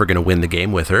think you're ever going to win the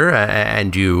game with her,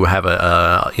 and you have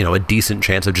a decent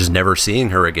chance of just never seeing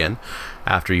her again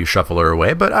after you shuffle her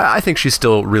away. But I think she's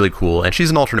still really cool, and she's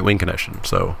an alternate win connection,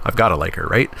 so I've got to like her,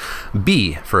 right?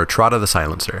 B for Etrata the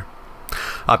Silencer.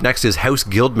 Up next is House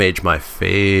Guildmage, my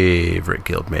favorite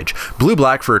Guildmage.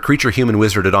 Blue-black for a creature human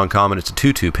wizard at uncommon. It's a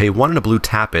 2/2. Pay 1 and a blue,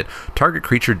 tap it. Target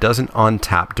creature doesn't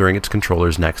untap during its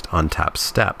controller's next untap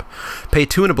step. Pay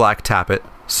 2 and a black, tap it.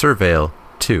 Surveil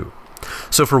 2.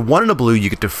 So for 1 and a blue, you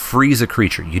get to freeze a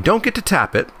creature. You don't get to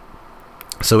tap it,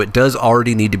 so it does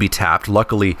already need to be tapped.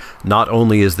 Luckily, not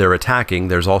only is there attacking,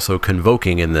 there's also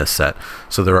convoking in this set.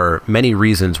 So there are many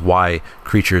reasons why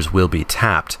creatures will be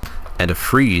tapped. And a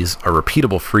freeze, a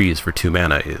repeatable freeze for 2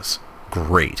 mana is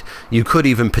great. You could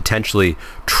even potentially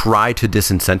try to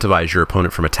disincentivize your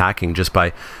opponent from attacking just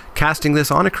by casting this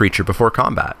on a creature before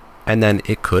combat. And then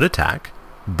it could attack,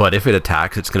 but if it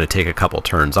attacks, it's going to take a couple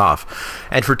turns off.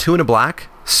 And for 2 and a black,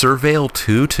 Surveil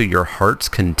 2 to your heart's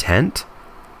content.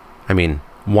 I mean,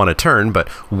 1 a turn, but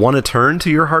 1 a turn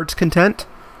to your heart's content?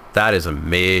 That is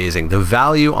amazing. The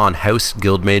value on House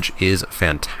Guildmage is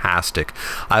fantastic.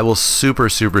 I will super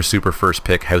first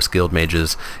pick House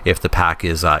Guildmages if the pack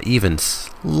is even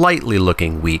slightly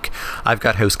looking weak. I've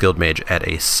got House Guildmage at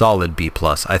a solid B+.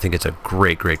 I think it's a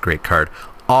great card.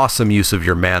 Awesome use of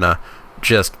your mana.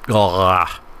 Just, the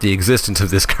existence of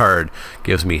this card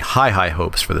gives me high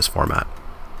hopes for this format.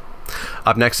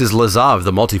 Up next is Lazav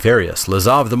the Multifarious.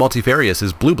 Lazav the Multifarious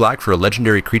is blue-black for a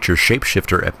legendary creature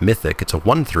shapeshifter at Mythic. It's a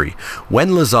 1/3.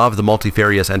 When Lazav the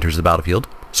Multifarious enters the battlefield,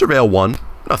 Surveil 1.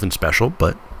 Nothing special,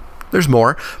 but there's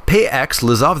more. Pay X,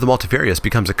 Lazav the Multifarious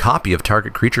becomes a copy of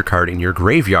target creature card in your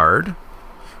graveyard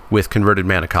with converted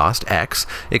mana cost, X,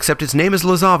 except its name is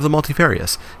Lazav the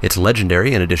Multifarious. It's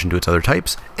legendary in addition to its other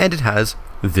types, and it has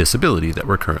this ability that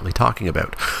we're currently talking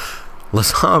about.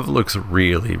 Lazav looks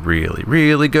really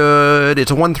good.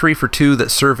 It's a 1/3 for 2 that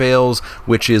surveils,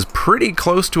 which is pretty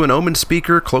close to an Omen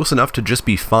Speaker, close enough to just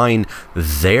be fine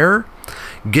there.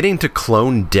 Getting to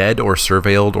clone dead or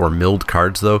surveilled or milled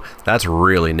cards, though, that's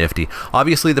really nifty.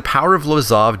 Obviously, the power of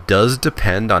Lazav does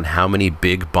depend on how many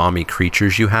big, bomby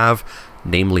creatures you have,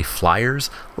 namely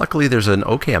flyers. Luckily, there's an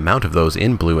okay amount of those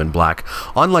in blue and black.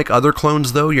 Unlike other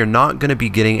clones, though, you're not going to be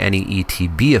getting any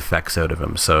ETB effects out of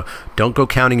him, so don't go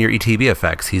counting your ETB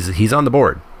effects. He's on the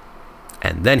board.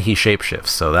 And then he shapeshifts,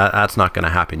 so that's not going to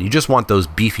happen. You just want those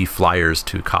beefy flyers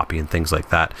to copy and things like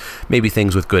that. Maybe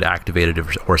things with good activated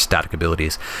or static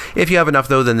abilities. If you have enough,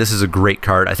 though, then this is a great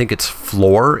card. I think its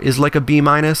floor is like a B-,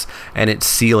 and its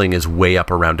ceiling is way up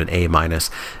around an A-.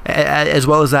 As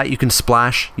well as that, you can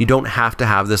splash. You don't have to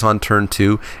have this on turn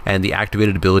 2, and the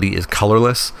activated ability is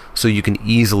colorless, so you can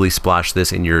easily splash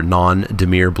this in your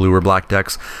non-Dimir blue or black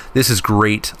decks. This is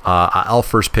great. I'll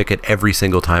first pick it every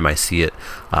single time I see it.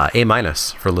 A-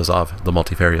 for Lazav the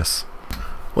Multifarious.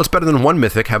 What's better than 1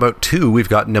 Mythic? How about 2? We've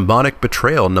got Mnemonic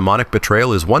Betrayal. Mnemonic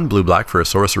Betrayal is 1 blue-black for a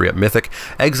sorcery at Mythic.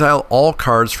 Exile all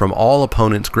cards from all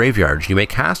opponents' graveyards. You may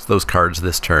cast those cards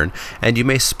this turn, and you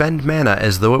may spend mana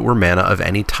as though it were mana of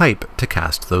any type to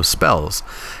cast those spells.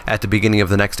 At the beginning of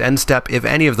the next end step, if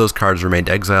any of those cards remained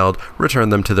exiled, return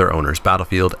them to their owner's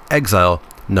battlefield. Exile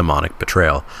Mnemonic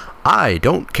Betrayal. I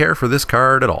don't care for this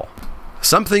card at all.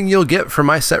 Something you'll get from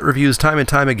my set reviews time and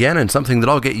time again, and something that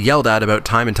I'll get yelled at about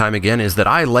time and time again, is that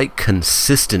I like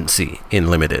consistency in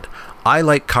Limited. I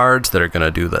like cards that are going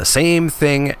to do the same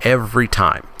thing every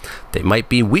time. They might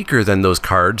be weaker than those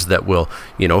cards that will,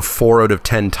 4 out of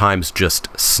 10 times just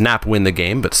snap win the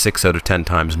game, but 6 out of 10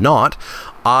 times not.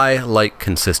 I like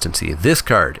consistency. This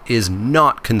card is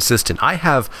not consistent. I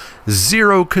have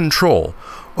zero control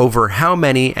over how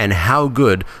many and how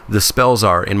good the spells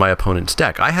are in my opponent's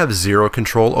deck. I have zero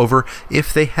control over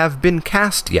if they have been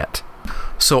cast yet.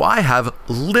 So I have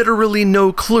literally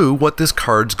no clue what this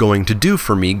card's going to do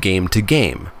for me game to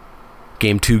game.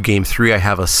 Game 2, Game 3, I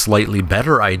have a slightly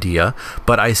better idea,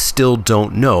 but I still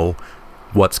don't know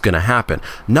what's going to happen.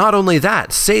 Not only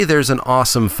that, say there's an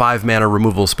awesome 5-mana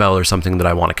removal spell or something that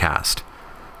I want to cast.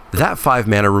 That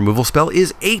 5-mana removal spell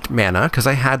is 8 mana because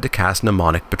I had to cast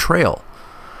Mnemonic Betrayal.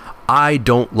 I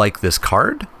don't like this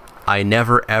card. I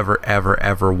never, ever, ever,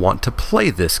 ever want to play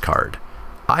this card.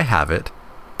 I have it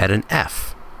at an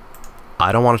F.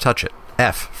 I don't want to touch it.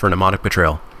 F for Mnemonic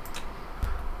Betrayal.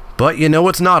 But you know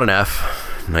what's not an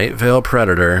F? Nightveil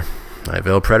Predator.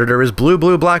 Nightveil Predator is blue,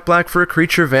 blue, black, black for a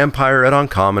creature vampire at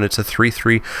uncommon. It's a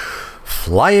 3/3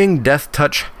 flying death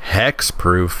touch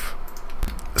hexproof.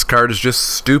 This card is just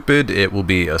stupid. It will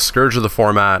be a scourge of the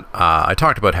format. I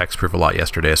talked about hexproof a lot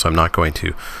yesterday, so I'm not going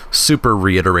to super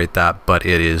reiterate that, but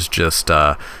it is just,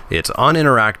 it's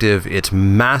uninteractive. It's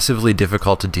massively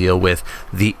difficult to deal with.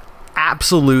 The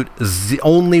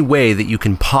only way that you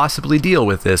can possibly deal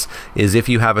with this is if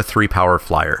you have a 3-power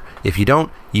flyer. If you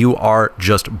don't, you are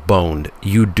just boned.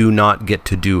 You do not get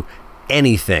to do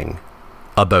anything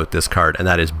about this card, and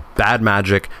that is bad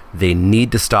magic. They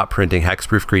need to stop printing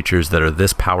hexproof creatures that are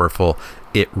this powerful.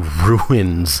 It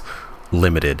ruins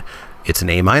Limited. It's an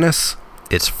A-.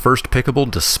 It's first pickable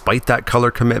despite that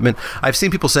color commitment. I've seen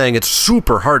people saying it's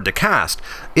super hard to cast.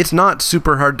 It's not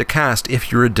super hard to cast if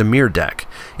you're a Dimir deck.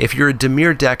 If you're a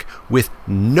Dimir deck with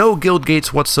no guild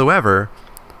gates whatsoever,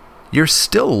 you're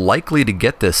still likely to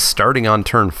get this starting on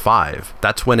turn 5.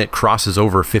 That's when it crosses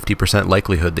over 50%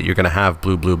 likelihood that you're going to have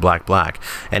blue, blue, black, black.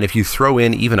 And if you throw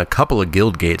in even a couple of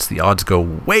guild gates, the odds go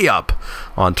way up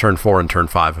on turn 4 and turn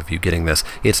 5 of you getting this.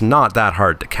 It's not that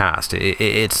hard to cast.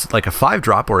 It's like a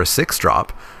 5-drop or a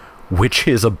 6-drop, which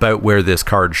is about where this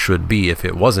card should be. If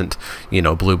it wasn't,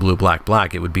 blue, blue, black,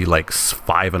 black, it would be like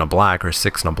 5 and a black or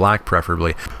 6 and a black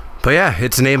preferably. But yeah,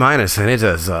 it's an A-, and it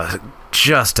is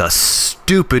just a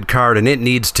stupid card, and it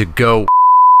needs to go.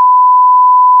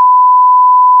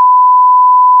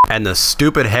 And the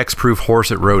stupid hexproof horse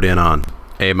it rode in on.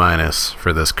 A-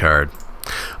 for this card.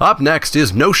 Up next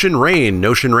is Notion Rain.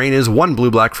 Notion Rain is 1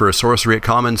 blue-black for a sorcery at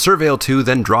common. Surveil 2,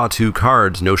 then draw 2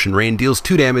 cards. Notion Rain deals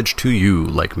 2 damage to you.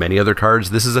 Like many other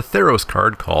cards, this is a Theros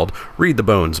card called Read the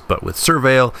Bones, but with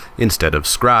Surveil instead of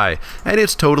Scry. And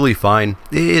it's totally fine.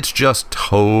 It's just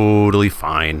totally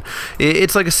fine.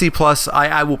 It's like a C+.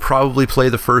 I will probably play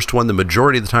the first one the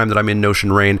majority of the time that I'm in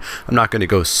Notion Rain. I'm not going to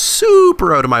go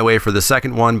super out of my way for the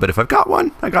second one, but if I've got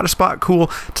one, I got a spot, cool.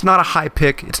 It's not a high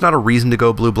pick. It's not a reason to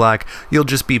go blue-black. You'll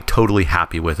just be totally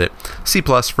happy with it. C+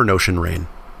 for Notion Rain.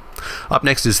 Up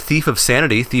next is Thief of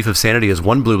Sanity. Thief of Sanity is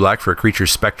 1 blue-black for a creature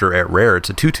specter at rare. It's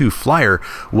a 2/2 flyer.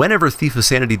 Whenever Thief of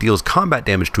Sanity deals combat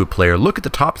damage to a player, look at the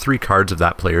top 3 cards of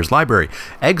that player's library.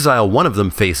 Exile one of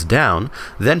them face down,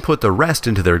 then put the rest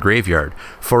into their graveyard.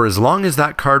 For as long as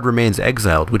that card remains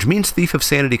exiled, which means Thief of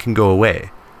Sanity can go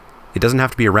away. It doesn't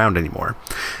have to be around anymore.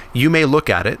 You may look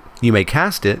at it, you may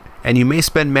cast it, and you may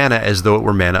spend mana as though it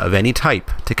were mana of any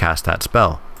type to cast that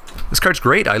spell. This card's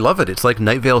great. I love it. It's like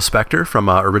Nightveil Spectre from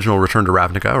original Return to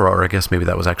Ravnica, or I guess maybe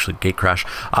that was actually Gatecrash.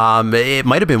 It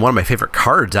might have been one of my favorite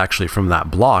cards, actually, from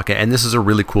that block, and this is a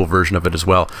really cool version of it as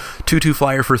well. 2/2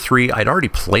 flyer for 3. I'd already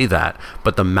play that,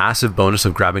 but the massive bonus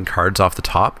of grabbing cards off the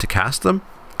top to cast them,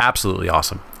 absolutely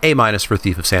awesome. A- for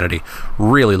Thief of Sanity.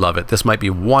 Really love it. This might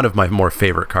be one of my more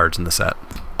favorite cards in the set.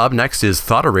 Up next is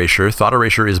Thought Erasure. Thought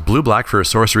Erasure is blue-black for a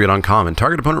sorcery at uncommon.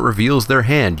 Target opponent reveals their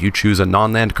hand. You choose a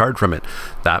non-land card from it.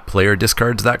 That player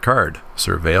discards that card.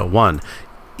 Surveil 1.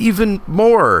 Even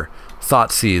more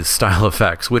Thoughtseize style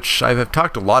effects, which I've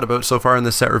talked a lot about so far in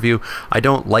this set review. I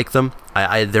don't like them.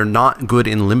 They're not good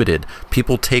in Limited.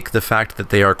 People take the fact that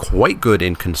they are quite good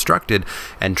in Constructed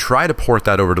and try to port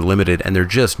that over to Limited, and they're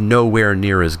just nowhere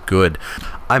near as good.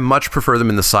 I much prefer them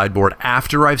in the sideboard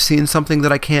after I've seen something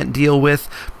that I can't deal with,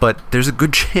 but there's a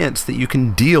good chance that you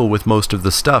can deal with most of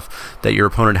the stuff that your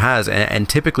opponent has, and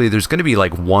typically there's going to be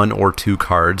like 1 or 2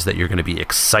 cards that you're going to be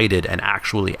excited and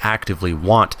actually actively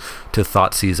want to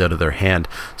Thoughtseize out of their hand.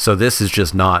 So this is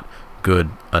just not good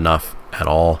enough at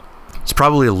all. It's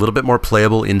probably a little bit more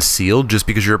playable in sealed just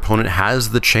because your opponent has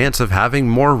the chance of having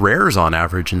more rares on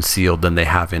average in sealed than they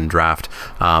have in draft.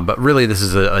 But really this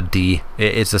is a D.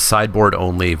 It's a sideboard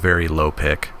only, very low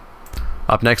pick.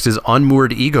 Up next is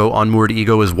Unmoored Ego. Unmoored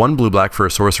Ego is 1 blue-black for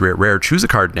a sorcery at rare. Choose a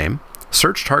card name.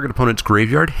 Search target opponent's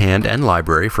graveyard, hand, and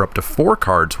library for up to 4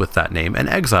 cards with that name and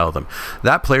exile them.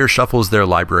 That player shuffles their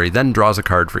library, then draws a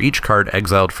card for each card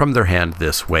exiled from their hand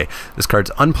this way. This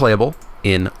card's unplayable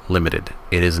in limited.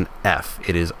 It is an F.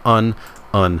 It is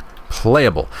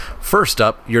unplayable. First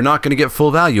up, you're not going to get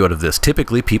full value out of this.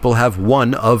 Typically, people have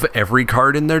 1 of every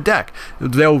card in their deck.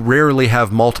 They'll rarely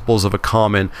have multiples of a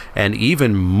common, and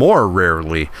even more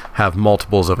rarely have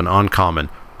multiples of an uncommon.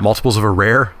 Multiples of a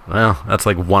rare? Well, that's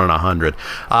like 1 in 100.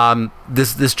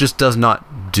 This just does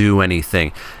not do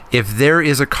anything. If there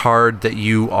is a card that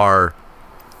you are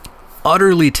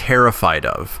utterly terrified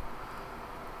of,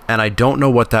 and I don't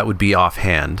know what that would be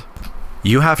offhand,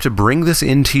 you have to bring this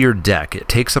into your deck. It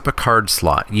takes up a card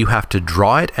slot. You have to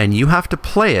draw it and you have to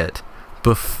play it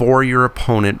before your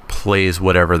opponent plays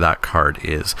whatever that card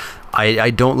is. I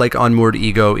don't like Unmoored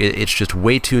Ego. It's just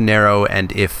way too narrow, and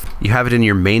if you have it in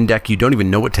your main deck, you don't even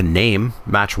know what to name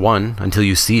match 1 until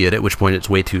you see it, at which point it's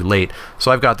way too late.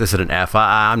 So I've got this at an F.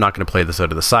 I'm not going to play this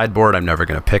out of the sideboard. I'm never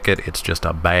going to pick it. It's just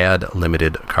a bad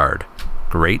limited card.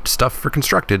 Great stuff for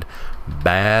constructed,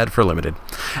 bad for limited.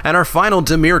 And our final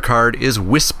Dimir card is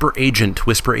Whisper Agent.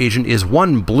 Whisper Agent is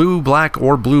 1 blue-black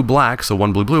or blue-black, so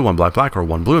 1 blue-blue, 1 black-black, or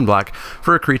 1 blue and black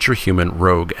for a creature human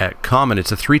rogue at common.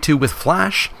 It's a 3/2 with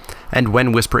flash, and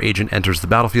when Whisper Agent enters the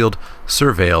battlefield,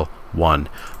 surveil 1.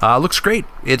 Looks great.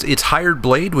 It's Hired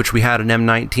Blade, which we had in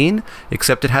M19,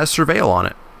 except it has surveil on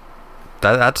it.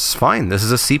 That's fine. This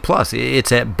is a C+.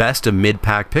 It's at best a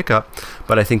mid-pack pickup,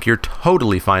 but I think you're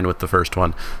totally fine with the first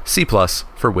one. C+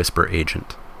 for Whisper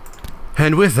Agent.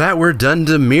 And with that, we're done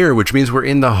Dimir, which means we're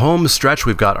in the home stretch.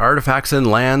 We've got artifacts and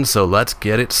lands, so let's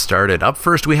get it started. Up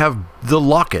first, we have the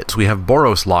Lockets. We have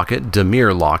Boros Locket,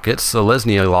 Dimir Locket,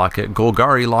 Selesnya Locket,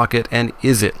 Golgari Locket, and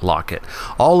Izzet Locket.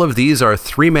 All of these are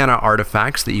 3-mana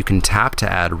artifacts that you can tap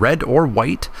to add red or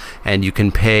white, and you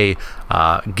can pay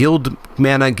guild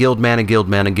mana, guild mana, guild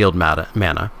mana, guild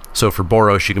mana. So for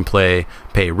Boros, you can pay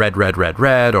red, red, red,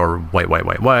 red, or white, white,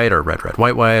 white, white, or red, red,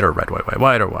 white, white, or red, white, white,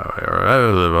 white, or white, white,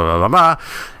 blah, blah, blah,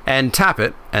 and tap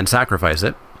it and sacrifice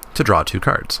it to draw 2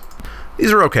 cards.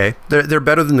 These are okay. They're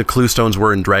better than the Clue Stones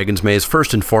were in Dragon's Maze,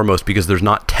 first and foremost because there's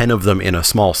not 10 of them in a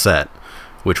small set,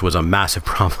 which was a massive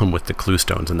problem with the Clue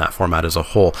Stones in that format as a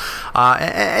whole.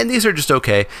 And these are just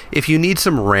okay. If you need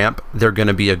some ramp, they're going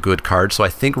to be a good card. So I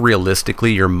think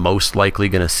realistically, you're most likely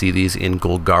going to see these in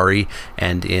Golgari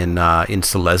and in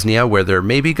Selesnya, where they're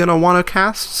maybe going to want to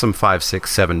cast some 5,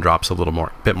 6, 7 drops a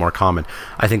bit more common.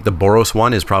 I think the Boros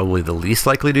one is probably the least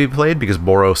likely to be played because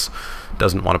Boros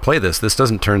doesn't want to play this. This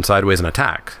doesn't turn sideways and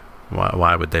attack.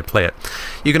 Why would they play it?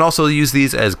 You can also use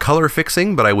these as color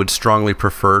fixing, but I would strongly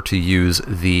prefer to use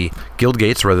the Guild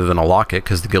Gates rather than a Locket,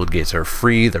 because the Guild Gates are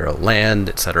free, they're a land,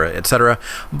 etc., etc.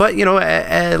 But, you know,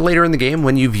 later in the game,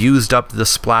 when you've used up the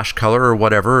splash color or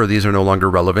whatever, or these are no longer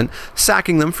relevant,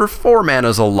 sacking them for 4 mana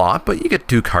is a lot, but you get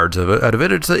 2 cards out of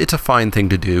it. It's a fine thing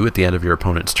to do at the end of your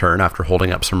opponent's turn after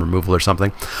holding up some removal or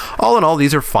something. All in all,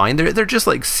 these are fine. They're just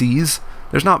like C's.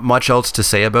 There's not much else to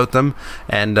say about them,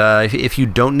 and if you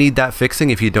don't need that fixing,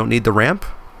 if you don't need the ramp,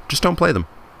 just don't play them.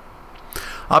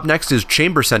 Up next is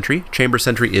Chamber Sentry. Chamber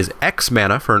Sentry is X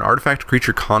mana for an artifact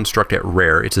creature construct at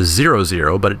rare. It's a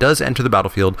 0/0, but it does enter the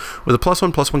battlefield with a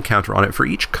 +1/+1 counter on it for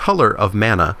each color of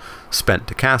mana spent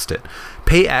to cast it.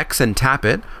 Pay X and tap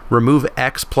it. Remove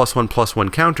X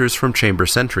 +1/+1 counters from Chamber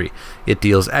Sentry. It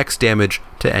deals X damage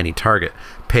to any target.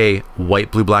 Pay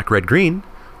white, blue, black, red, green.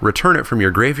 Return it from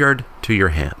your graveyard to your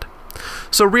hand.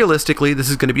 So realistically, this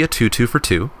is going to be a 2/2 for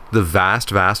 2, the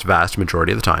vast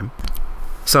majority of the time.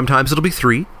 Sometimes it'll be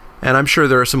 3, and I'm sure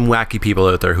there are some wacky people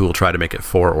out there who will try to make it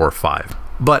 4 or 5.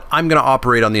 But I'm going to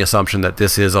operate on the assumption that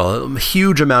this is a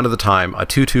huge amount of the time a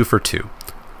 2/2 for 2.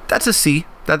 That's a C.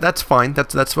 That's fine.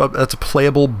 That's a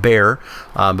playable bear.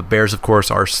 But bears, of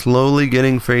course, are slowly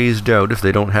getting phased out if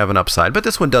they don't have an upside. But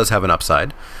this one does have an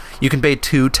upside. You can pay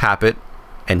 2, tap it,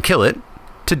 and kill it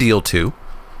to deal 2.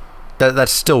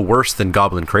 That's still worse than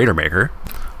Goblin Crater Maker,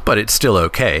 but it's still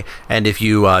okay. And if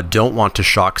you don't want to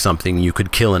shock something, you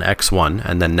could kill an X1,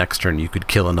 and then next turn you could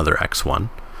kill another X1.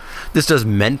 This does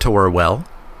Mentor well,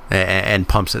 and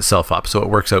pumps itself up, so it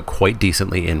works out quite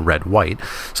decently in red-white.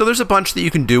 So there's a bunch that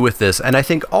you can do with this, and I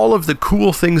think all of the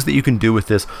cool things that you can do with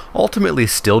this ultimately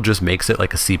still just makes it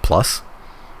like a C+.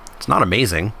 It's not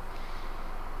amazing.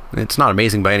 It's not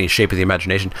amazing by any shape of the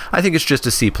imagination. I think it's just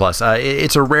a C+.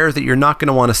 It's a rare that you're not going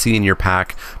to want to see in your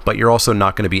pack, but you're also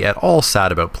not going to be at all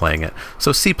sad about playing it.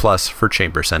 So C+ for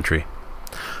Chamber Sentry.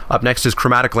 Up next is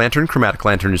Chromatic Lantern. Chromatic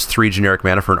Lantern is 3 generic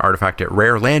mana for an artifact at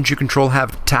rare. Lands you control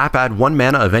have tap, add 1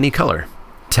 mana of any color.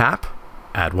 Tap,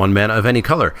 add 1 mana of any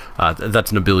color.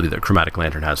 That's an ability that Chromatic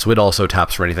Lantern has, so it also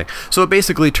taps for anything. So it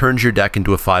basically turns your deck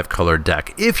into a 5-color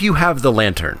deck. If you have the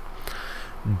Lantern,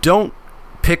 don't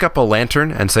pick up a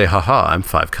Lantern and say, haha, I'm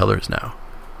 5 colors now.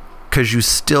 Because you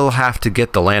still have to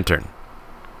get the Lantern.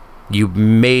 You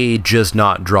may just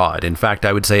not draw it. In fact,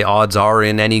 I would say odds are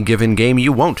in any given game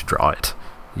you won't draw it.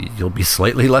 You'll be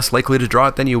slightly less likely to draw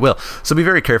it than you will. So be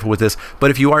very careful with this.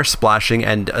 But if you are splashing,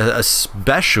 and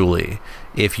especially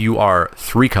if you are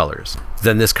 3 colors,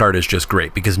 then this card is just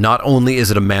great, because not only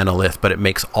is it a manalith, but it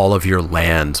makes all of your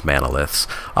lands manaliths.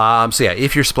 So yeah,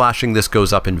 if you're splashing, this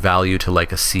goes up in value to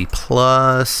like a C+,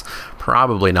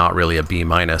 probably not really a B-.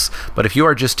 But if you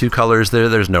are just 2 colors,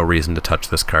 there's no reason to touch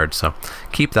this card, so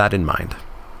keep that in mind.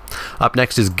 Up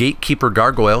next is Gatekeeper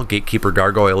Gargoyle. Gatekeeper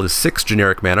Gargoyle is 6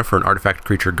 generic mana for an artifact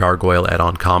creature gargoyle at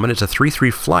uncommon. It's a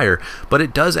 3/3 flyer, but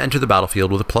it does enter the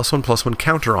battlefield with a +1/+1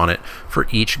 counter on it for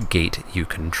each gate you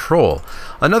control.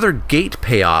 Another gate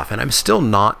payoff, and I'm still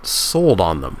not sold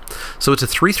on them. So it's a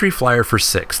 3/3 flyer for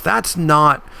 6. That's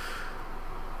not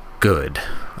good.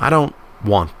 I don't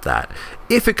want that.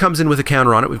 If it comes in with a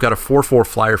counter on it, we've got a 4/4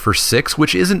 flyer for 6,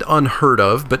 which isn't unheard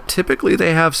of, but typically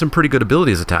they have some pretty good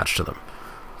abilities attached to them.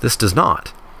 This does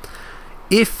not.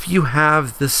 If you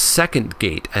have the second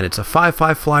gate and it's a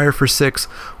 5/5 flyer for 6,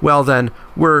 well then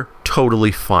we're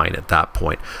totally fine at that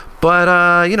point.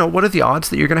 But, you know, what are the odds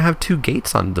that you're going to have 2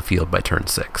 gates on the field by turn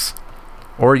 6?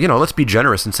 Or, you know, let's be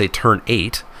generous and say turn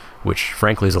 8, which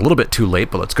frankly is a little bit too late,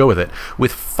 but let's go with it.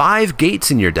 With 5 gates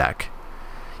in your deck,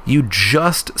 you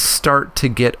just start to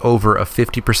get over a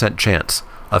 50% chance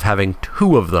of having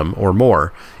 2 of them or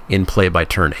more in play by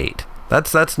turn 8.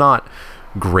 That's not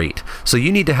great. So you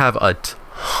need to have a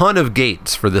ton of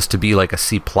gates for this to be like a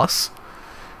C+,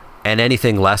 and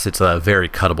anything less, it's a very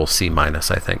cuttable C-,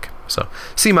 I think. So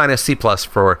C-, C+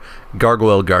 for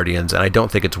Gargoyle Guardians, and I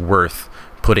don't think it's worth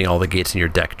putting all the gates in your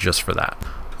deck just for that.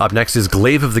 Up next is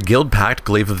Glaive of the Guild Pact.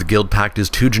 Glaive of the Guild Pact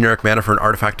is 2 generic mana for an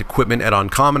artifact equipment at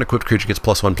uncommon. Equipped creature gets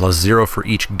 +1/+0 for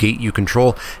each gate you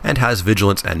control and has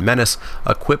Vigilance and Menace.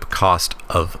 Equip cost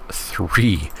of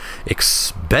 3.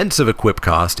 Expensive equip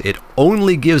cost. It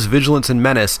only gives Vigilance and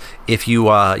Menace if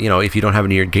you, if you don't have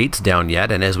any of your gates down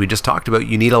yet. And as we just talked about,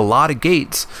 you need a lot of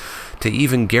gates to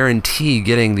even guarantee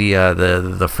getting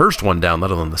the first one down,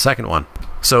 let alone the second one.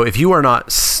 So if you are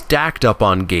not stacked up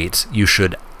on gates, you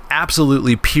should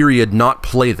absolutely period not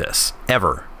play this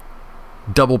ever.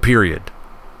 Double period.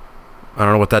 I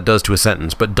don't know what that does to a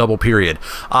sentence, but double period.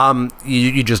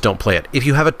 You just don't play it. If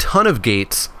you have a ton of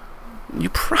gates, you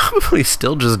probably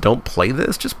still just don't play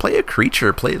this. Just play a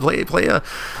creature. Play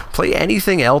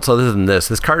anything else other than this.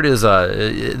 This card is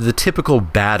the typical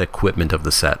bad equipment of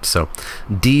the set. So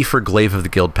D for Glaive of the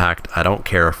Guild Pact. I don't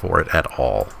care for it at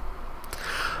all.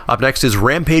 Up next is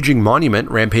Rampaging Monument.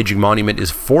 Rampaging Monument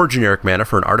is 4 generic mana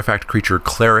for an artifact creature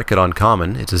cleric at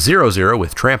uncommon. It's a 0/0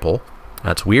 with trample.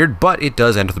 That's weird, but it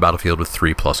does enter the battlefield with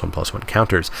 3 +1/+1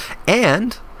 counters.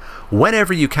 And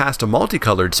whenever you cast a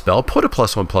multicolored spell, put a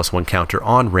 +1/+1 counter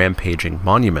on Rampaging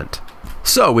Monument.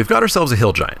 So we've got ourselves a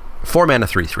Hill Giant. 4 mana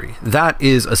 3/3. That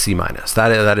is a C-.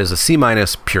 That is a C-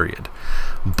 period.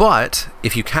 But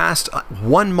if you cast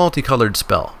 1 multicolored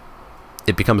spell,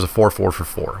 it becomes a 4/4 for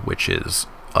 4, which is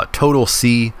a total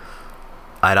C.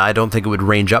 I don't think it would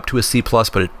range up to a C+,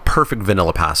 but a perfect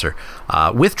vanilla passer.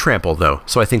 With trample, though,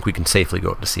 so I think we can safely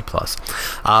go up to C+.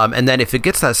 And then if it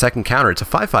gets that second counter, it's a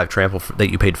 5/5 trample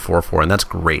that you paid 4 for, and that's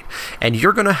great. And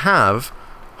you're going to have,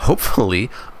 hopefully,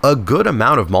 a good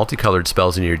amount of multicolored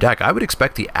spells in your deck. I would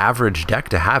expect the average deck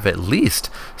to have at least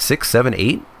 6, 7,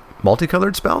 8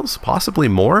 multicolored spells, possibly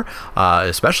more,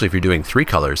 especially if you're doing 3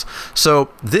 colors. So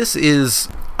this is,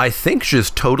 I think,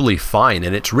 just totally fine,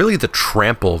 and it's really the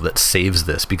trample that saves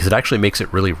this, because it actually makes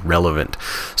it really relevant.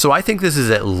 So I think this is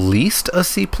at least a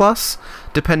C+,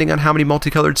 depending on how many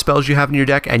multicolored spells you have in your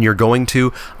deck, and you're going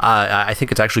to, I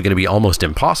think it's actually going to be almost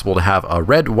impossible to have a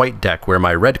red-white deck where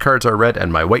my red cards are red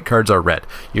and my white cards are red.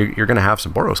 You're going to have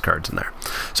some Boros cards in there.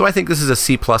 So I think this is a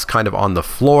C+ kind of on the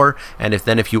floor, and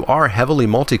if you are heavily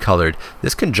multicolored,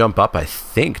 this can jump up, I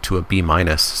think, to a B-.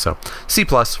 So C+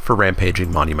 for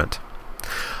Rampaging Monument.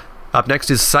 Up next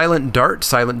is Silent Dart.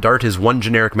 Silent Dart is 1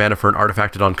 generic mana for an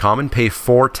artifact at uncommon. Pay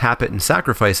 4, tap it, and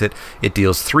sacrifice it. It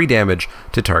deals 3 damage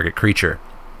to target creature.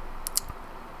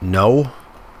 No.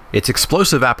 It's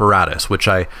Explosive Apparatus, which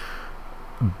I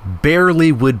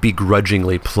barely would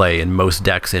begrudgingly play in most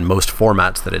decks in most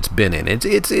formats that it's been in.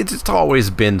 It's always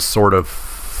been sort of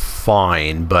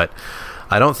fine, but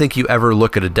I don't think you ever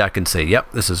look at a deck and say,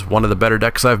 yep, this is one of the better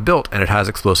decks I've built, and it has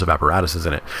explosive apparatuses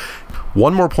in it.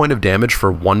 One more point of damage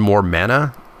for one more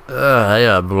mana.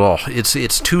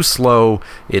 It's too slow.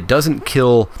 It doesn't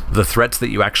kill the threats that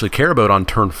you actually care about on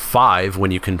turn 5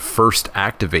 when you can first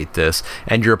activate this,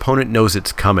 and your opponent knows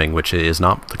it's coming, which is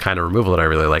not the kind of removal that I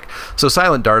really like. So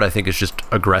Silent Dart, I think, is just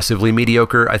aggressively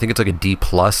mediocre. I think it's like a D+.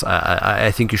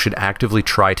 I think you should actively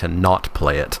try to not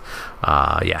play it.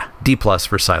 Yeah, D+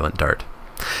 for Silent Dart.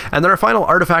 And then our final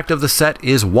artifact of the set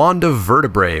is Wand of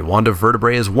Vertebrae. Wand of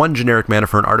Vertebrae is 1 generic mana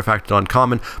for an artifact at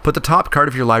uncommon. Put the top card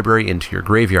of your library into your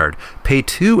graveyard. Pay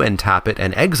 2 and tap it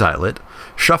and exile it.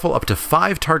 Shuffle up to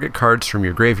 5 target cards from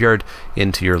your graveyard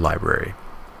into your library.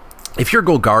 If you're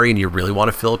Golgari and you really want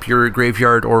to fill up your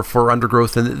graveyard or for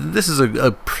Undergrowth, then this is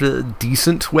a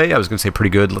decent way. I was going to say pretty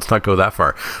good. Let's not go that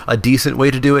far. A decent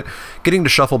way to do it. Getting to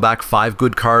shuffle back 5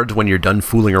 good cards when you're done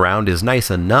fooling around is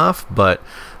nice enough, but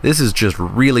this is just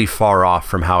really far off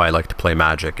from how I like to play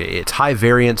Magic. It's high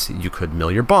variance. You could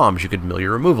mill your bombs. You could mill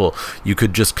your removal. You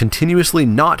could just continuously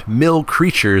not mill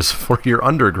creatures for your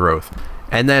Undergrowth.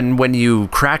 And then when you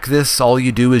crack this, all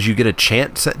you do is you get a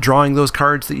chance at drawing those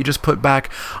cards that you just put back.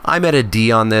 I'm at a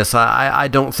D on this. I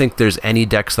don't think there's any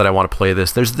decks that I want to play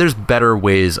this. There's better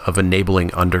ways of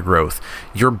enabling Undergrowth.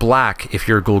 You're black if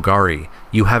you're Golgari.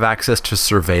 You have access to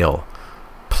Surveil.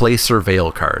 Play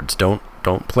Surveil cards. Don't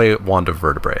play Wand of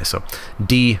Vertebrae. So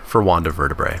D for Wand of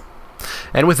Vertebrae.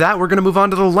 And with that, we're going to move on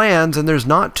to the lands, and there's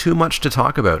not too much to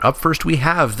talk about. Up first, we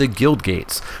have the Guild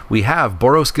Gates. We have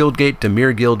Boros Guildgate,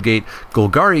 Dimir Guildgate,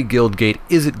 Golgari Guildgate,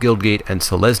 Izzet Guildgate, and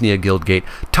Selesnya Guildgate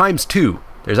 ×2.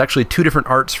 There's actually 2 different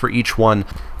arts for each one,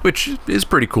 which is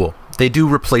pretty cool. They do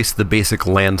replace the basic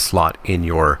land slot in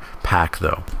your pack,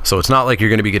 though. So it's not like you're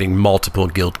going to be getting multiple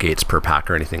Guild Gates per pack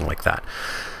or anything like that.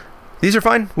 These are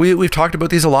fine. We've talked about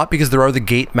these a lot because there are the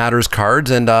Gate Matters cards,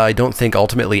 and I don't think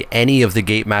ultimately any of the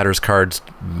Gate Matters cards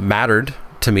mattered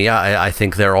to me. I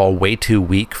think they're all way too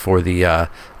weak for the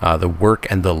work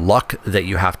and the luck that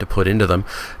you have to put into them.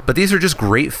 But these are just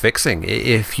great fixing.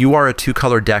 If you are a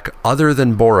 2-color deck other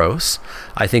than Boros,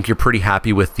 I think you're pretty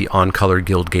happy with the on-color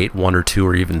Guildgate 1 or 2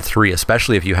 or even 3,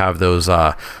 especially if you have those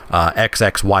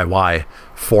XXYY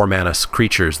 4-mana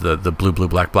creatures, the blue, blue,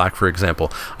 black, black, for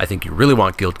example. I think you really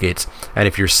want Guild Gates, and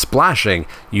if you're splashing,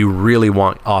 you really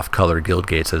want off-color Guild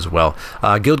Gates as well.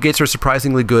 Guild Gates are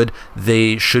surprisingly good.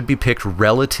 They should be picked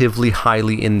relatively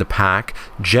highly in the pack,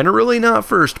 generally not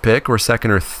first pick or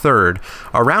second or third.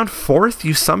 Around 4th,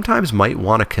 you sometimes might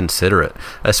want to consider it,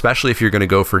 especially if you're going to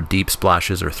go for deep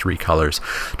splashes or 3 colors.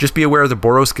 Just be aware of the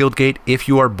Boros Guildgate. If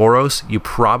you are Boros, you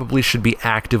probably should be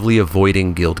actively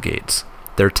avoiding Guild Gates.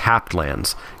 They're tapped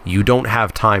lands. You don't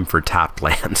have time for tapped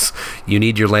lands. You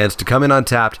need your lands to come in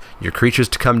untapped, your creatures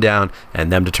to come down,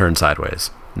 and them to turn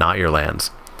sideways, not your lands.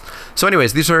 So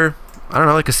anyways, these are, I don't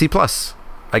know, like a C+,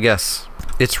 I guess.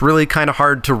 It's really kind of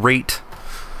hard to rate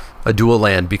a dual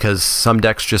land because some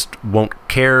decks just won't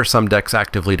care, some decks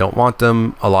actively don't want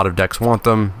them, a lot of decks want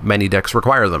them, many decks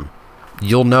require them.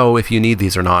 You'll know if you need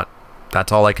these or not.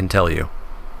 That's all I can tell you.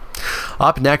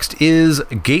 Up next is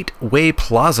Gateway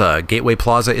Plaza. Gateway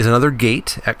Plaza is another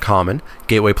gate at common.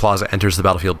 Gateway Plaza enters the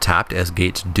battlefield tapped, as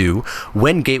gates do.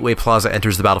 When Gateway Plaza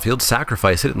enters the battlefield,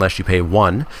 sacrifice it unless you pay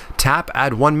 1. Tap,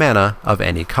 add 1 mana of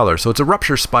any color. So it's a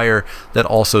Rupture Spire that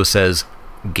also says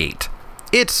gate.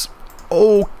 It's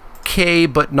okay,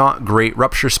 but not great.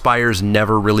 Rupture Spire's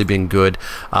never really been good.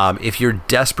 If you're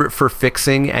desperate for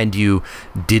fixing and you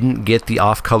didn't get the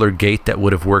off-color gate that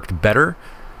would have worked better,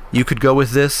 you could go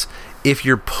with this. If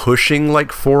you're pushing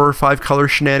like 4 or 5 color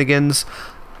shenanigans,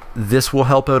 this will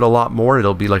help out a lot more.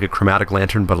 It'll be like a Chromatic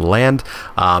Lantern, but a land.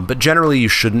 But generally, you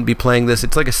shouldn't be playing this.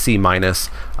 It's like a C-.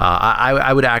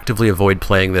 I would actively avoid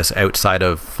playing this outside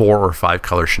of 4 or 5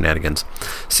 color shenanigans.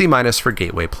 C- for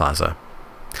Gateway Plaza.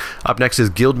 Up next is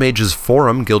Guildmage's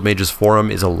Forum. Guildmage's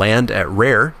Forum is a land at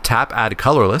rare. Tap, add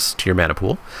colorless to your mana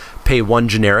pool. Pay 1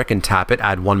 generic and tap it,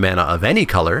 add 1 mana of any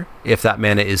color. If that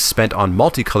mana is spent on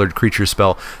multicolored creature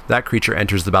spell, that creature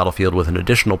enters the battlefield with an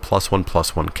additional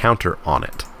 +1/+1 counter on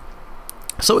it.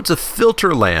 So it's a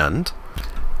filter land,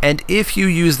 and if you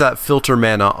use that filter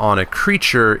mana on a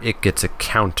creature, it gets a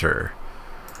counter.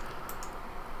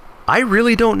 I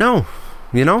really don't know.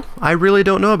 You know, I really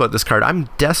don't know about this card. I'm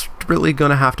desperately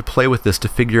going to have to play with this to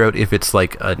figure out if it's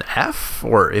like an F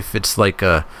or if it's like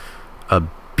a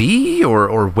be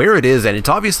or where it is, and it's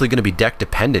obviously going to be deck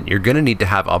dependent. You're going to need to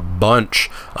have a bunch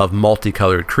of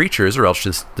multicolored creatures, or else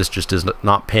this just is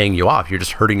not paying you off. You're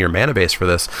just hurting your mana base for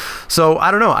this. So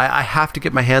I don't know. I have to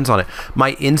get my hands on it.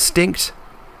 My instinct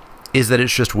is that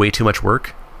it's just way too much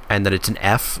work, and that it's an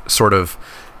F sort of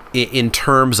in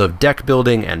terms of deck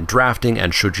building and drafting,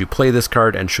 and should you play this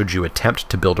card and should you attempt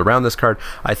to build around this card.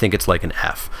 I think it's like an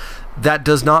F. That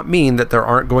does not mean that there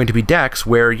aren't going to be decks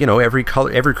where, you know, every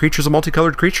creature is a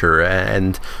multicolored creature,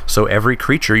 and so every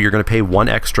creature you're going to pay 1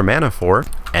 extra mana for,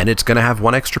 and it's going to have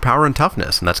 1 extra power and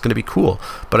toughness, and that's going to be cool.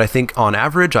 But I think on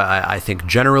average, I think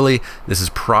generally this is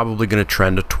probably going to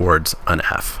trend towards an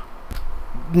F.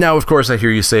 Now, of course, I hear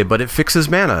you say, but it fixes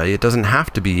mana. It doesn't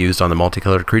have to be used on the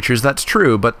multicolored creatures. That's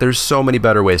true, but there's so many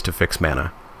better ways to fix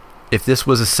mana. If this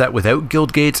was a set without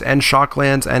guild gates and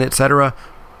shocklands and etc.,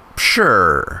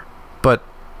 sure. But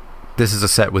this is a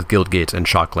set with guild gates and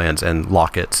shocklands and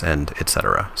lockets and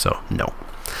etc., so no.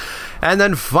 And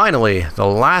then finally, the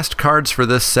last cards for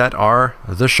this set are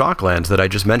the shocklands that I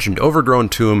just mentioned: Overgrown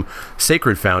Tomb,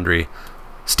 Sacred Foundry,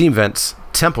 Steam Vents,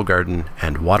 Temple Garden,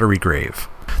 and Watery Grave.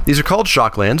 These are called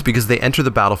shocklands because they enter the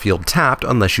battlefield tapped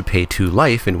unless you pay 2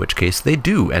 life, in which case they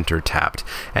do enter tapped,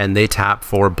 and they tap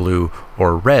for blue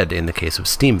or red in the case of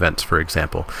Steam Vents, for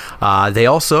example. They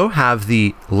also have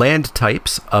the land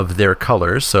types of their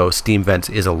colors, so Steam Vents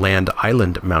is a land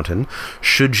island mountain.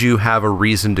 Should you have a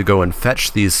reason to go and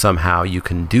fetch these somehow, you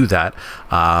can do that.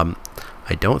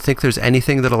 I don't think there's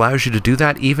anything that allows you to do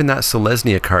that. Even that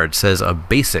Selesnya card says a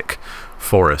basic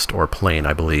forest or plain,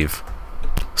 I believe.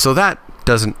 So that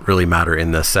doesn't really matter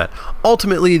in this set.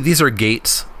 Ultimately, these are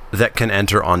gates that can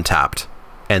enter untapped,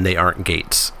 and they aren't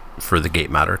gates for the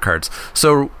gate matter cards.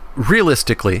 So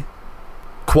realistically,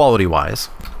 quality-wise,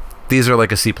 these are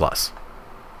like a C+.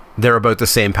 They're about the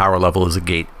same power level as a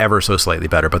gate, ever so slightly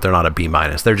better, but they're not a B-.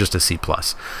 They're just a C+.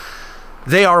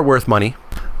 They are worth money.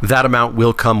 That amount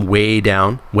will come way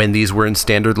down. When these were in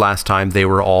standard last time, they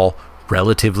were all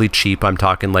relatively cheap. I'm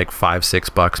talking like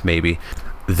 $5-6 maybe.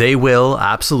 They will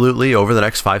absolutely, over the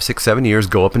next 5, 6, 7 years,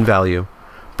 go up in value.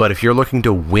 But if you're looking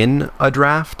to win a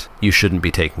draft, you shouldn't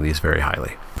be taking these very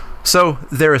highly. So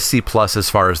they're a C+ as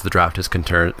far as the draft is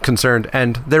concerned,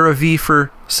 and they're a V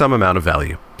for some amount of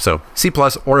value. So C+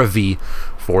 or a V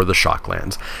for the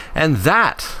shocklands. And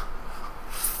that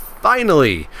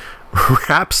finally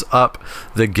wraps up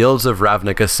the Guilds of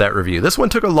Ravnica set review. This one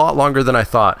took a lot longer than I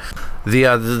thought. The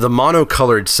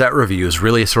monocolored set reviews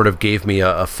really sort of gave me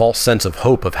a false sense of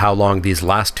hope of how long these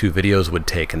last 2 videos would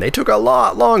take, and they took a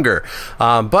lot longer.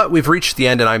 But we've reached the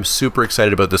end, and I'm super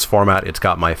excited about this format. It's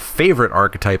got my favorite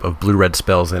archetype of blue-red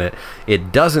spells in it.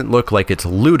 It doesn't look like it's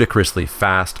ludicrously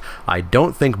fast. I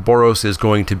don't think Boros is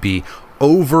going to be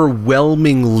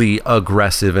overwhelmingly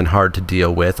aggressive and hard to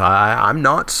deal with. I'm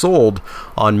not sold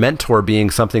on Mentor being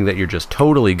something that you're just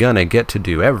totally gonna get to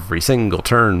do every single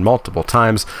turn multiple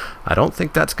times. I don't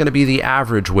think that's going to be the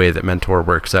average way that Mentor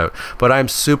works out, but I'm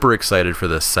super excited for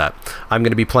this set. I'm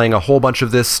going to be playing a whole bunch of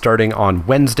this starting on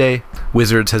Wednesday.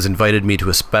 Wizards has invited me to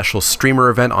a special streamer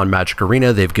event on Magic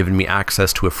Arena. They've given me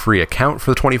access to a free account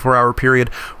for the 24-hour period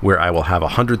where I will have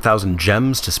 100,000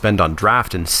 gems to spend on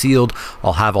draft and sealed.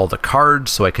 I'll have all the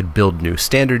cards so I could build new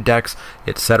standard decks,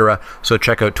 etc. So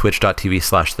check out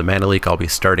twitch.tv/themanaleak. I'll be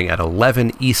starting at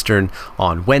 11 Eastern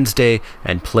on Wednesday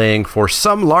and playing for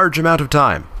some large amount of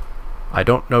time. I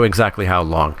don't know exactly how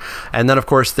long. And then, of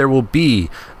course, there will be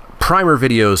primer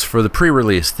videos for the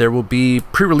pre-release. There will be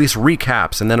pre-release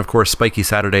recaps. And then, of course, Spiky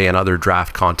Saturday and other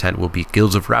draft content will be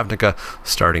Guilds of Ravnica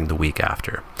starting the week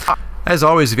after. As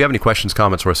always, if you have any questions,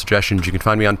 comments, or suggestions, you can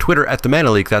find me on Twitter at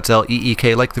 @themanaleak. That's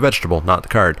L-E-E-K, like the vegetable, not the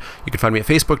card. You can find me at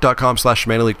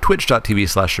facebook.com/themanaleak,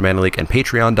 twitch.tv/themanaleak, and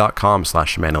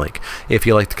patreon.com/themanaleak. If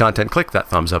you like the content, click that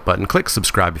thumbs up button. Click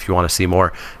subscribe if you want to see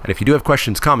more. And if you do have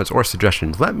questions, comments, or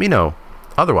suggestions, let me know.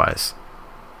 Otherwise,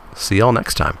 see y'all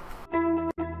next time.